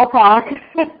Erin. I'll talk.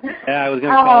 Yeah, I was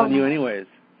going to call on you anyways.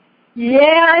 Yeah,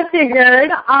 I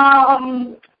figured.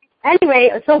 Anyway,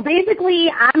 so basically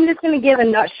I'm just going to give a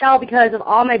nutshell because of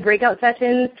all my breakout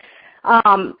sessions.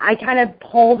 I kind of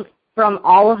pulled from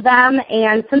all of them,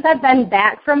 and since I've been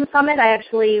back from Summit, I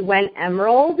actually went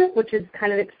Emerald, which is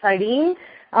kind of exciting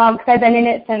because I've been in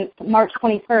it since March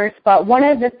 21st. But one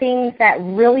of the things that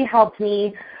really helped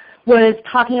me was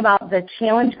talking about the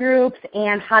challenge groups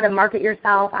and how to market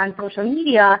yourself on social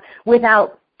media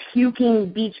without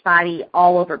puking Beachbody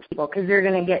all over people, because they're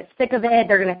going to get sick of it.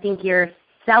 They're going to think you're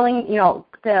selling,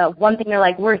 the one thing they're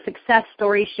like, we're success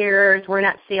story sharers, we're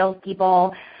not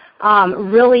salespeople.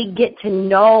 Really get to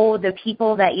know the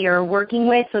people that you're working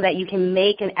with so that you can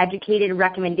make an educated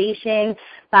recommendation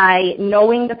by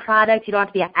knowing the product. You don't have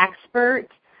to be an expert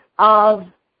of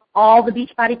all the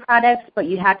Beachbody products, but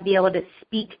you have to be able to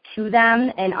speak to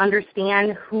them and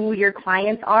understand who your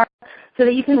clients are so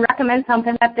that you can recommend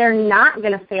something that they're not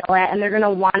going to fail at and they're going to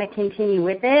want to continue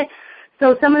with it.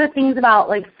 So some of the things about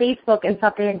like Facebook and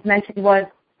stuff they had mentioned was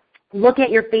look at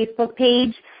your Facebook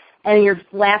page and your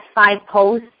last 5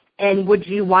 posts, and would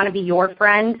you want to be your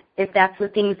friend if that's the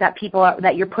things that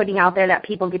that you're putting out there that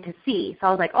people get to see? So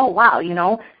I was like, oh,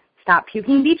 wow, stop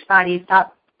puking Beachbody,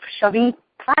 stop shoving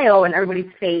Cryo in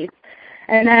everybody's face.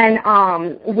 And then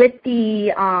with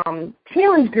the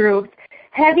challenge groups,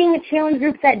 having challenge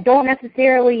groups that don't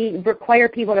necessarily require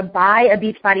people to buy a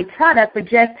Beachbody product, but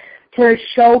just to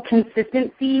show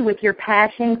consistency with your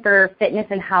passion for fitness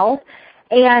and health.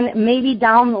 And maybe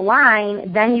down the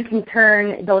line, then you can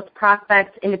turn those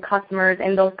prospects into customers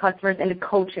and those customers into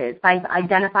coaches by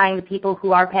identifying the people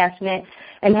who are passionate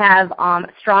and have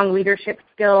strong leadership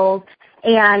skills,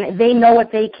 and they know what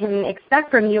they can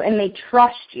expect from you and they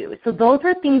trust you. So those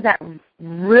are things that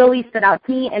really stood out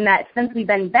to me and that since we've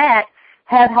been back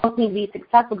have helped me be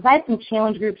successful, because I had some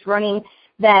challenge groups running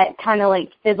that kind of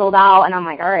like fizzled out, and I'm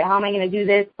like, all right, how am I going to do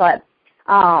this? But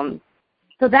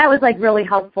so that was like really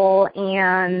helpful,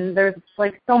 and there's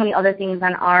like so many other things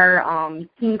on our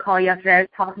team call yesterday. I was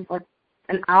talking for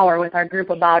an hour with our group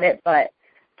about it. But,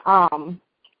 and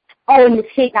the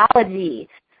Shakeology.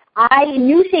 I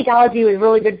knew Shakeology was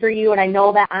really good for you, and I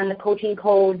know that on the coaching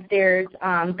codes there's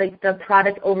the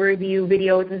product overview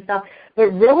videos and stuff. But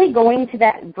really going to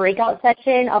that breakout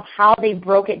section of how they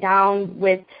broke it down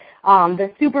with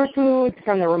the superfoods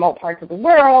from the remote parts of the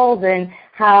world, and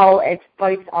how it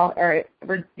fights or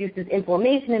reduces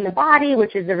inflammation in the body,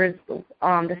 which is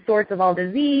the source of all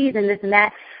disease, and this and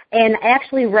that. And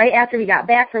actually, right after we got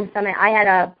back from Summit, I had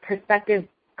a prospective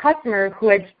customer who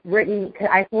had written,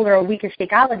 I told her a week of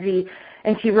Shakeology,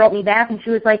 and she wrote me back, and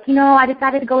she was like, I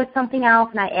decided to go with something else,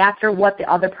 and I asked her what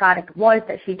the other product was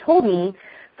that she told me.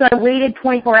 So I waited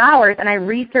 24 hours, and I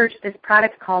researched this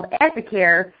product called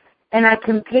Advocare, and I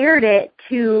compared it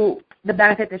to the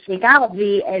benefits of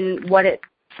Shakeology and what it,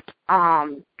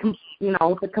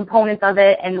 the components of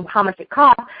it and how much it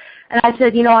costs. And I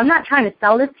said, I'm not trying to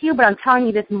sell this to you, but I'm telling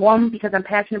you this, one, because I'm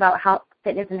passionate about health,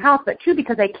 fitness and health, but two,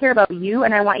 because I care about you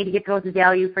and I want you to get the most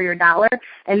value for your dollar.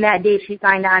 And that day she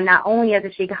signed on not only as a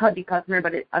Shakeology customer,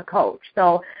 but a coach.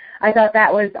 So I thought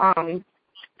that was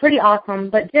pretty awesome.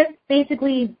 But just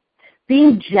basically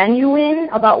being genuine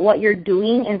about what you're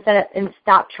doing and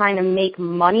stop trying to make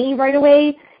money right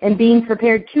away, and being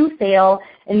prepared to fail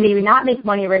and maybe not make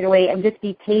money right away, and just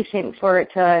be patient for it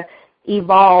to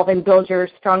evolve and build your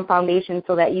strong foundation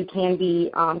so that you can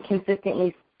be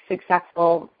consistently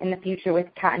successful in the future with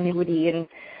continuity and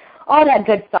all that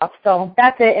good stuff. So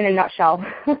that's it in a nutshell.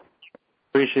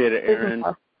 Appreciate it, Erin.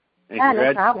 Yeah,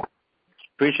 no problem.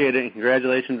 Appreciate it, and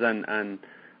congratulations on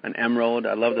Emerald.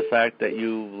 I love the fact that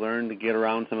you learned to get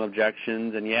around some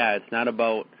objections. And, yeah, it's not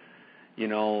about,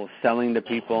 selling to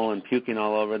people and puking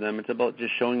all over them. It's about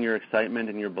just showing your excitement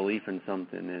and your belief in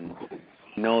something, and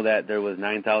know that there was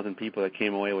 9,000 people that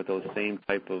came away with those same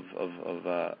type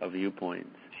of viewpoints.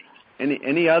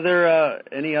 Any other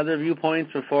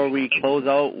viewpoints before we close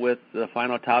out with the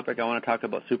final topic? I want to talk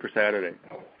about Super Saturday.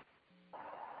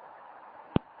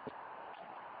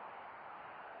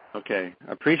 Okay,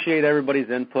 appreciate everybody's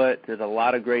input. There's a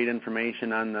lot of great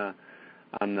information on the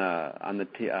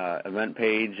event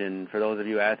page, and for those of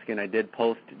you asking, I did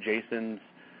post Jason's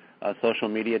social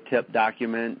media tip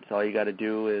document. So all you got to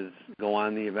do is go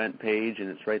on the event page, and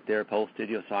it's right there posted.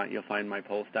 You'll find my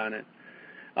post on it.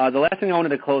 The last thing I wanted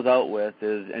to close out with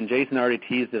is, and Jason already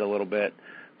teased it a little bit,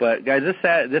 but guys,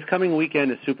 this coming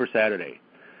weekend is Super Saturday.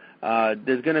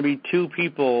 There's going to be two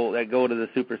people that go to the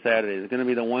Super Saturday. There's going to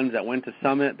be the ones that went to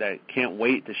Summit that can't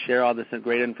wait to share all this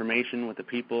great information with the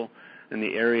people in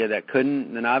the area that couldn't,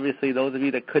 and then obviously those of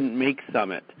you that couldn't make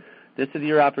Summit. This is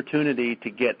your opportunity to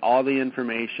get all the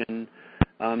information.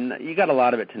 You got a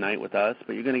lot of it tonight with us,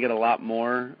 but you're going to get a lot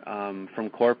more from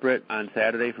corporate on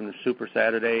Saturday, from the Super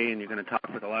Saturday, and you're going to talk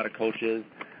with a lot of coaches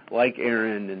like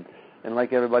Erin and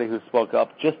like everybody who spoke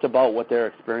up just about what their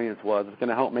experience was. It's going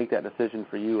to help make that decision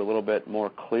for you a little bit more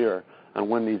clear on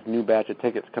when these new batch of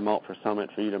tickets come out for Summit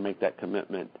for you to make that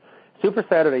commitment. Super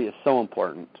Saturday is so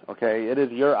important, okay? It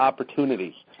is your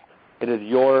opportunity. It is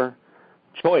your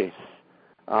choice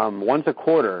once a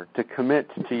quarter to commit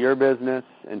to your business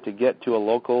and to get to a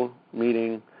local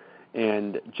meeting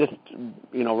and just,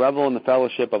 revel in the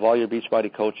fellowship of all your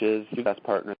Beachbody coaches, your best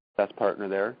partner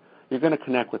there. You're going to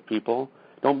connect with people.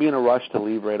 Don't be in a rush to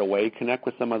leave right away. Connect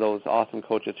with some of those awesome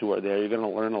coaches who are there. You're going to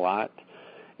learn a lot.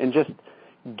 And just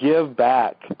give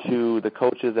back to the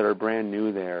coaches that are brand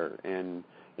new there and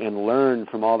learn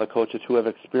from all the coaches who have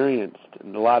experienced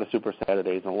a lot of Super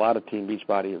Saturdays and a lot of Team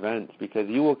Beachbody events, because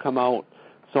you will come out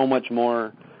so much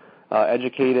more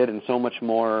educated and so much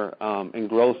more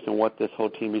engrossed in what this whole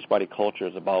Team Beachbody culture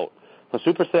is about. So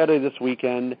Super Saturday this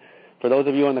weekend. For those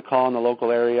of you on the call in the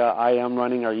local area, I am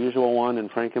running our usual one in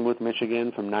Frankenmuth,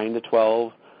 Michigan from 9 to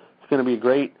 12. It's going to be a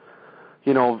great,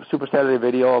 Super Saturday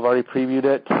video. I've already previewed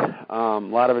it. A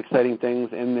lot of exciting things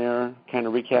in there, kind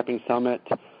of recapping Summit.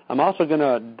 I'm also going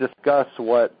to discuss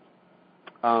what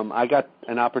I got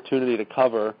an opportunity to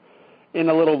cover in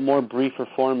a little more briefer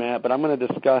format, but I'm going to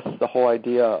discuss the whole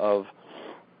idea of,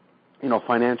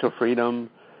 financial freedom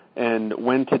and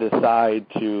when to decide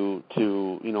to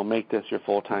make this your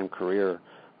full-time career,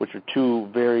 which are two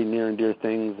very near and dear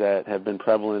things that have been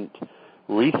prevalent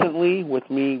recently with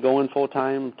me going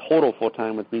full-time, total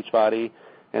full-time with Beachbody,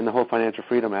 and the whole financial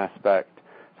freedom aspect.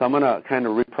 So I'm going to kind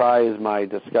of reprise my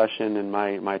discussion and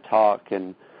my talk,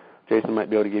 and Jason might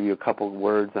be able to give you a couple of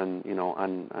words on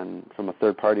from a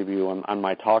third-party view on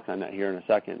my talk on that here in a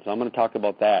second. So I'm going to talk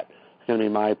about that. It's going to be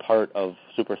my part of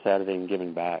Super Saturday and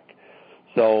giving back.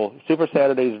 So Super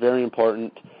Saturday is very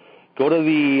important. Go to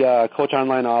the Coach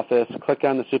Online office, click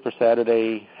on the Super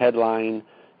Saturday headline,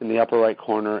 in the upper right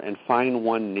corner and find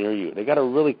one near you. They got a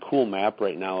really cool map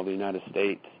right now of the United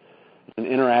States. It's an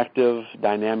interactive,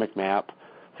 dynamic map.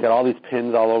 It's got all these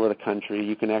pins all over the country.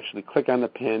 You can actually click on the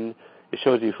pin. It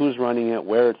shows you who's running it,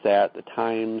 where it's at, the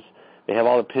times. They have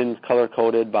all the pins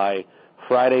color-coded by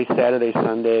Friday, Saturday,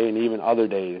 Sunday, and even other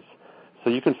days. So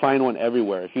you can find one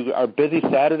everywhere. If you are busy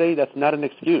Saturday, that's not an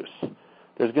excuse.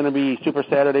 There's going to be Super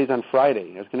Saturdays on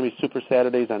Friday. There's going to be Super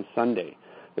Saturdays on Sunday.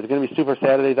 There's going to be Super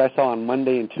Saturdays I saw on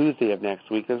Monday and Tuesday of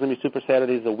next week. There's going to be Super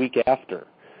Saturdays the week after.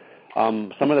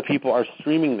 Some of the people are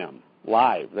streaming them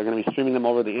live. They're going to be streaming them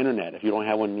over the Internet if you don't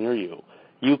have one near you.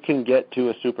 You can get to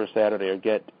a Super Saturday or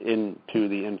get into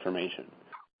the information.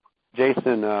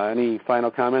 Jason, any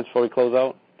final comments before we close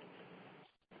out?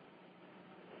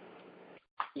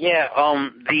 Yeah,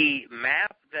 the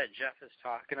map that Jeff is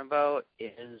talking about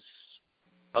is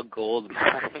a gold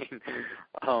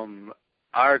mine.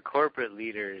 Our corporate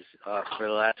leaders for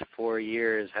the last 4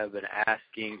 years have been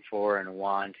asking for and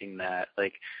wanting that.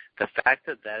 Like, the fact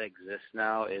that that exists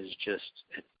now is just,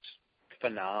 it's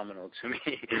phenomenal to me.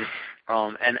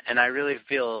 And I really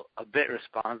feel a bit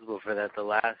responsible for that. The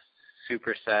last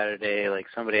Super Saturday, like,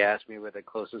 somebody asked me where the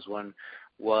closest one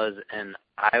was, and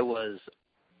I was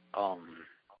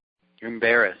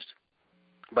embarrassed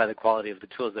by the quality of the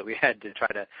tools that we had to try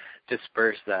to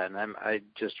disperse that. And I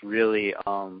just really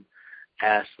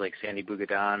asked, like, Sandy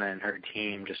Bugadana and her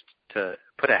team just to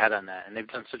put a head on that, and they've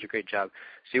done such a great job.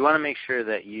 So you want to make sure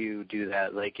that you do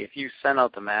that. Like, if you send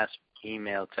out the mass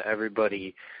email to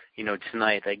everybody, you know,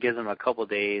 tonight, that gives them a couple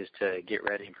days to get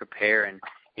ready and prepare, and,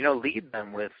 you know, lead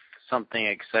them with something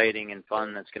exciting and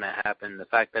fun that's going to happen. The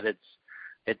fact that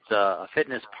it's a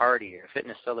fitness party or a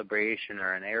fitness celebration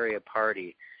or an area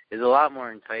party is a lot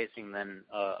more enticing than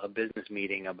a business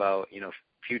meeting about, you know,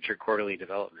 future quarterly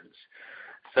developments.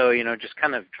 So, you know, just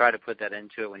kind of try to put that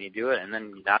into it when you do it, and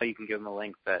then now you can give them a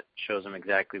link that shows them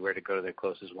exactly where to go to their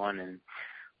closest one. And,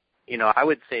 you know, I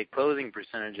would say closing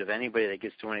percentage of anybody that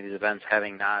gets to one of these events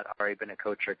having not already been a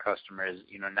coach or a customer is,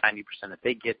 you know, 90%. If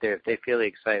they get there, if they feel the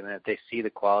excitement, if they see the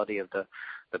quality of the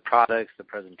products, the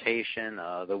presentation,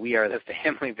 the We Are the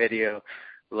Family video,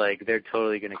 like, they're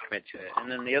totally going to commit to it.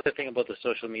 And then the other thing about the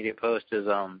social media post is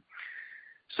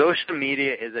social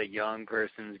media is a young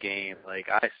person's game. Like,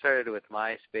 I started with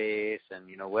MySpace and,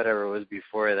 you know, whatever was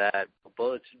before that,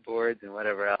 bulletin boards and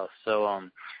whatever else. So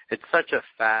it's such a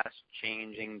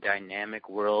fast-changing, dynamic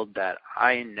world that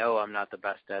I know I'm not the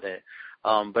best at it.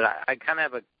 But I kind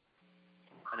of have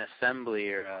an assembly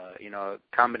or, you know,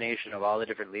 a combination of all the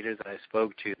different leaders that I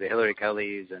spoke to, the Hillary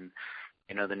Kellys and,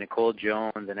 you know, the Nicole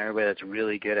Jones and everybody that's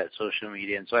really good at social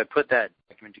media. And so I put that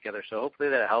document together. So hopefully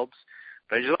that helps.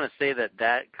 But I just want to say that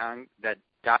that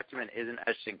document isn't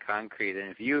etched in concrete.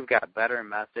 And if you've got better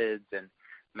methods and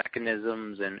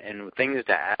mechanisms and things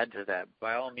to add to that,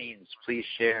 by all means, please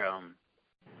share.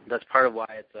 That's part of why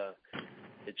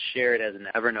it's shared as an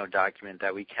Evernote document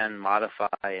that we can modify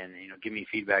and, you know, give me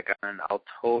feedback on. I'll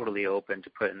totally open to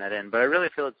putting that in. But I really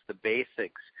feel it's the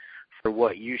basics for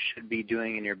what you should be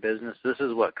doing in your business. This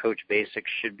is what Coach Basics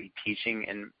should be teaching,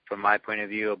 and from my point of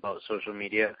view, about social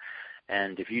media.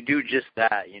 And if you do just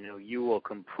that, you know, you will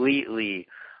completely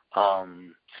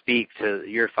speak to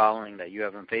your following that you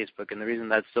have on Facebook. And the reason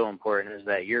that's so important is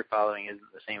that your following isn't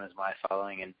the same as my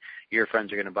following, and your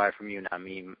friends are going to buy from you, not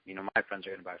me. You know, my friends are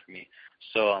going to buy from me.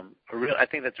 So I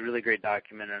think that's a really great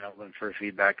document, and I'm looking for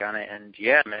feedback on it. And,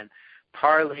 yeah, man,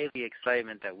 parlay the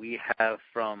excitement that we have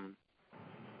from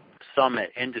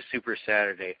Summit into Super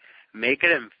Saturday. Make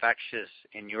it infectious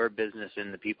in your business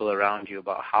and the people around you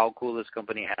about how cool this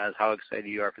company has, how excited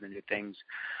you are for the new things.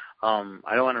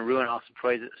 I don't want to ruin all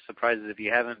surprises if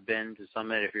you haven't been to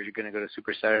Summit, if you're going to go to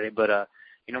Super Saturday. But,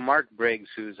 you know, Mark Briggs,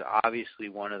 who's obviously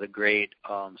one of the great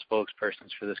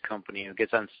spokespersons for this company, who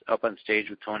gets up on stage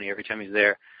with Tony every time he's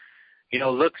there, you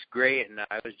know, looks great. And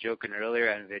I was joking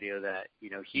earlier on video that, you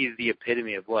know, he's the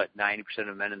epitome of what 90%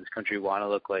 of men in this country want to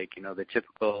look like, you know, the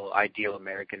typical ideal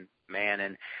American man.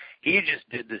 And he just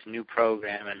did this new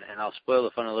program, and I'll spoil the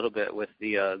fun a little bit with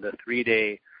the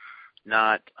 3-day,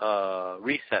 not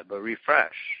reset, but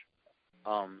refresh.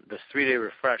 This 3-day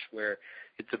refresh, where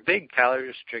it's a big calorie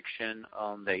restriction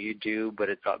that you do, but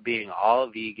it's about being all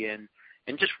vegan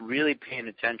and just really paying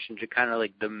attention to kind of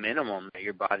like the minimum that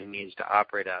your body needs to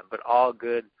operate on, but all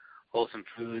good, wholesome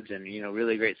foods and, you know,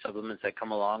 really great supplements that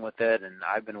come along with it. And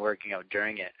I've been working out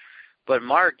during it. But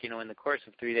Mark, you know, in the course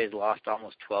of 3 days, lost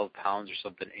almost 12 pounds or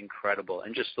something incredible,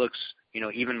 and just looks, you know,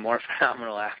 even more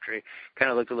phenomenal after. He kind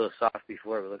of looked a little soft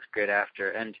before, but looks great after.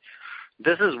 And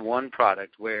this is one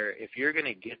product where if you're going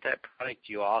to get that product,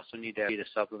 you also need to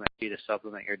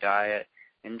supplement your diet.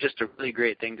 and just a really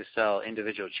great thing to sell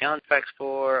individual challenge packs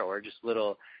for, or just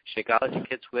little Shakeology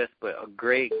kits with, but a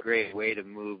great, great way to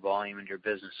move volume in your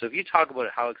business. So if you talk about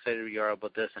how excited you are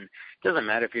about this, and it doesn't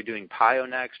matter if you're doing PIO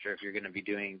next or if you're going to be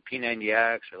doing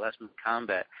P90X or Less Movement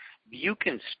Combat, you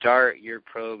can start your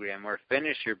program or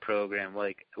finish your program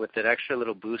like with that extra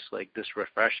little boost like this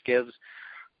refresh gives.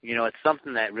 It's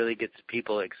something that really gets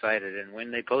people excited, and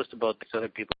when they post about this, other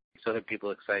people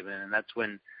excitement, and that's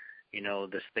when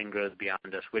this thing grows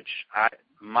beyond us, which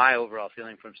my overall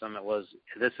feeling from Summit was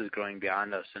this is growing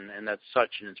beyond us, and that's such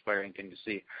an inspiring thing to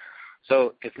see.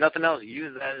 So if nothing else,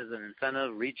 use that as an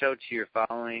incentive. Reach out to your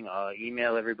following,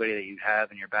 email everybody that you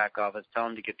have in your back office, tell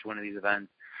them to get to one of these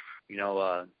events.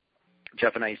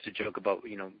 Jeff and I used to joke about,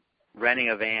 renting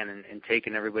a van and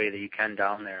taking everybody that you can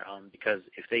down there, because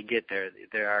if they get there,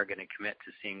 they are going to commit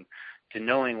to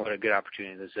knowing what a good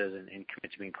opportunity this is and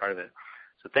commit to being part of it.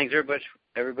 So thanks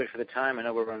everybody for the time. I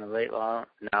know we're running late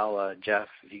now. Jeff,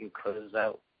 if you can close us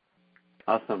out.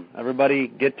 Awesome. Everybody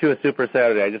get to a Super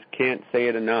Saturday. I just can't say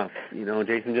it enough.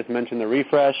 Jason just mentioned the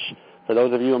refresh. For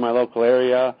those of you in my local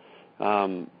area,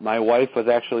 my wife was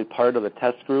actually part of the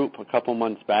test group a couple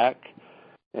months back,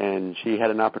 and she had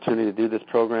an opportunity to do this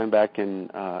program back in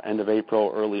end of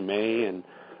April, early May. And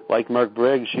like Mark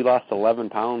Briggs, she lost 11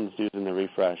 pounds using the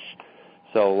refresh.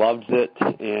 So loves it,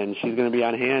 and she's going to be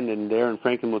on hand, and Darren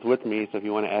Franklin was with me, so if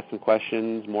you want to ask some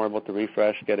questions more about the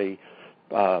refresh, get a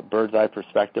bird's eye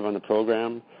perspective on the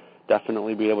program,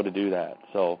 definitely be able to do that.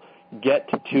 So get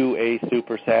to a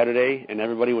Super Saturday, and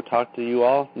everybody will talk to you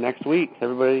all next week.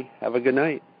 Everybody have a good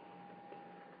night.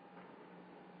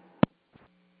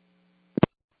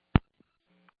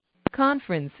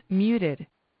 Conference muted.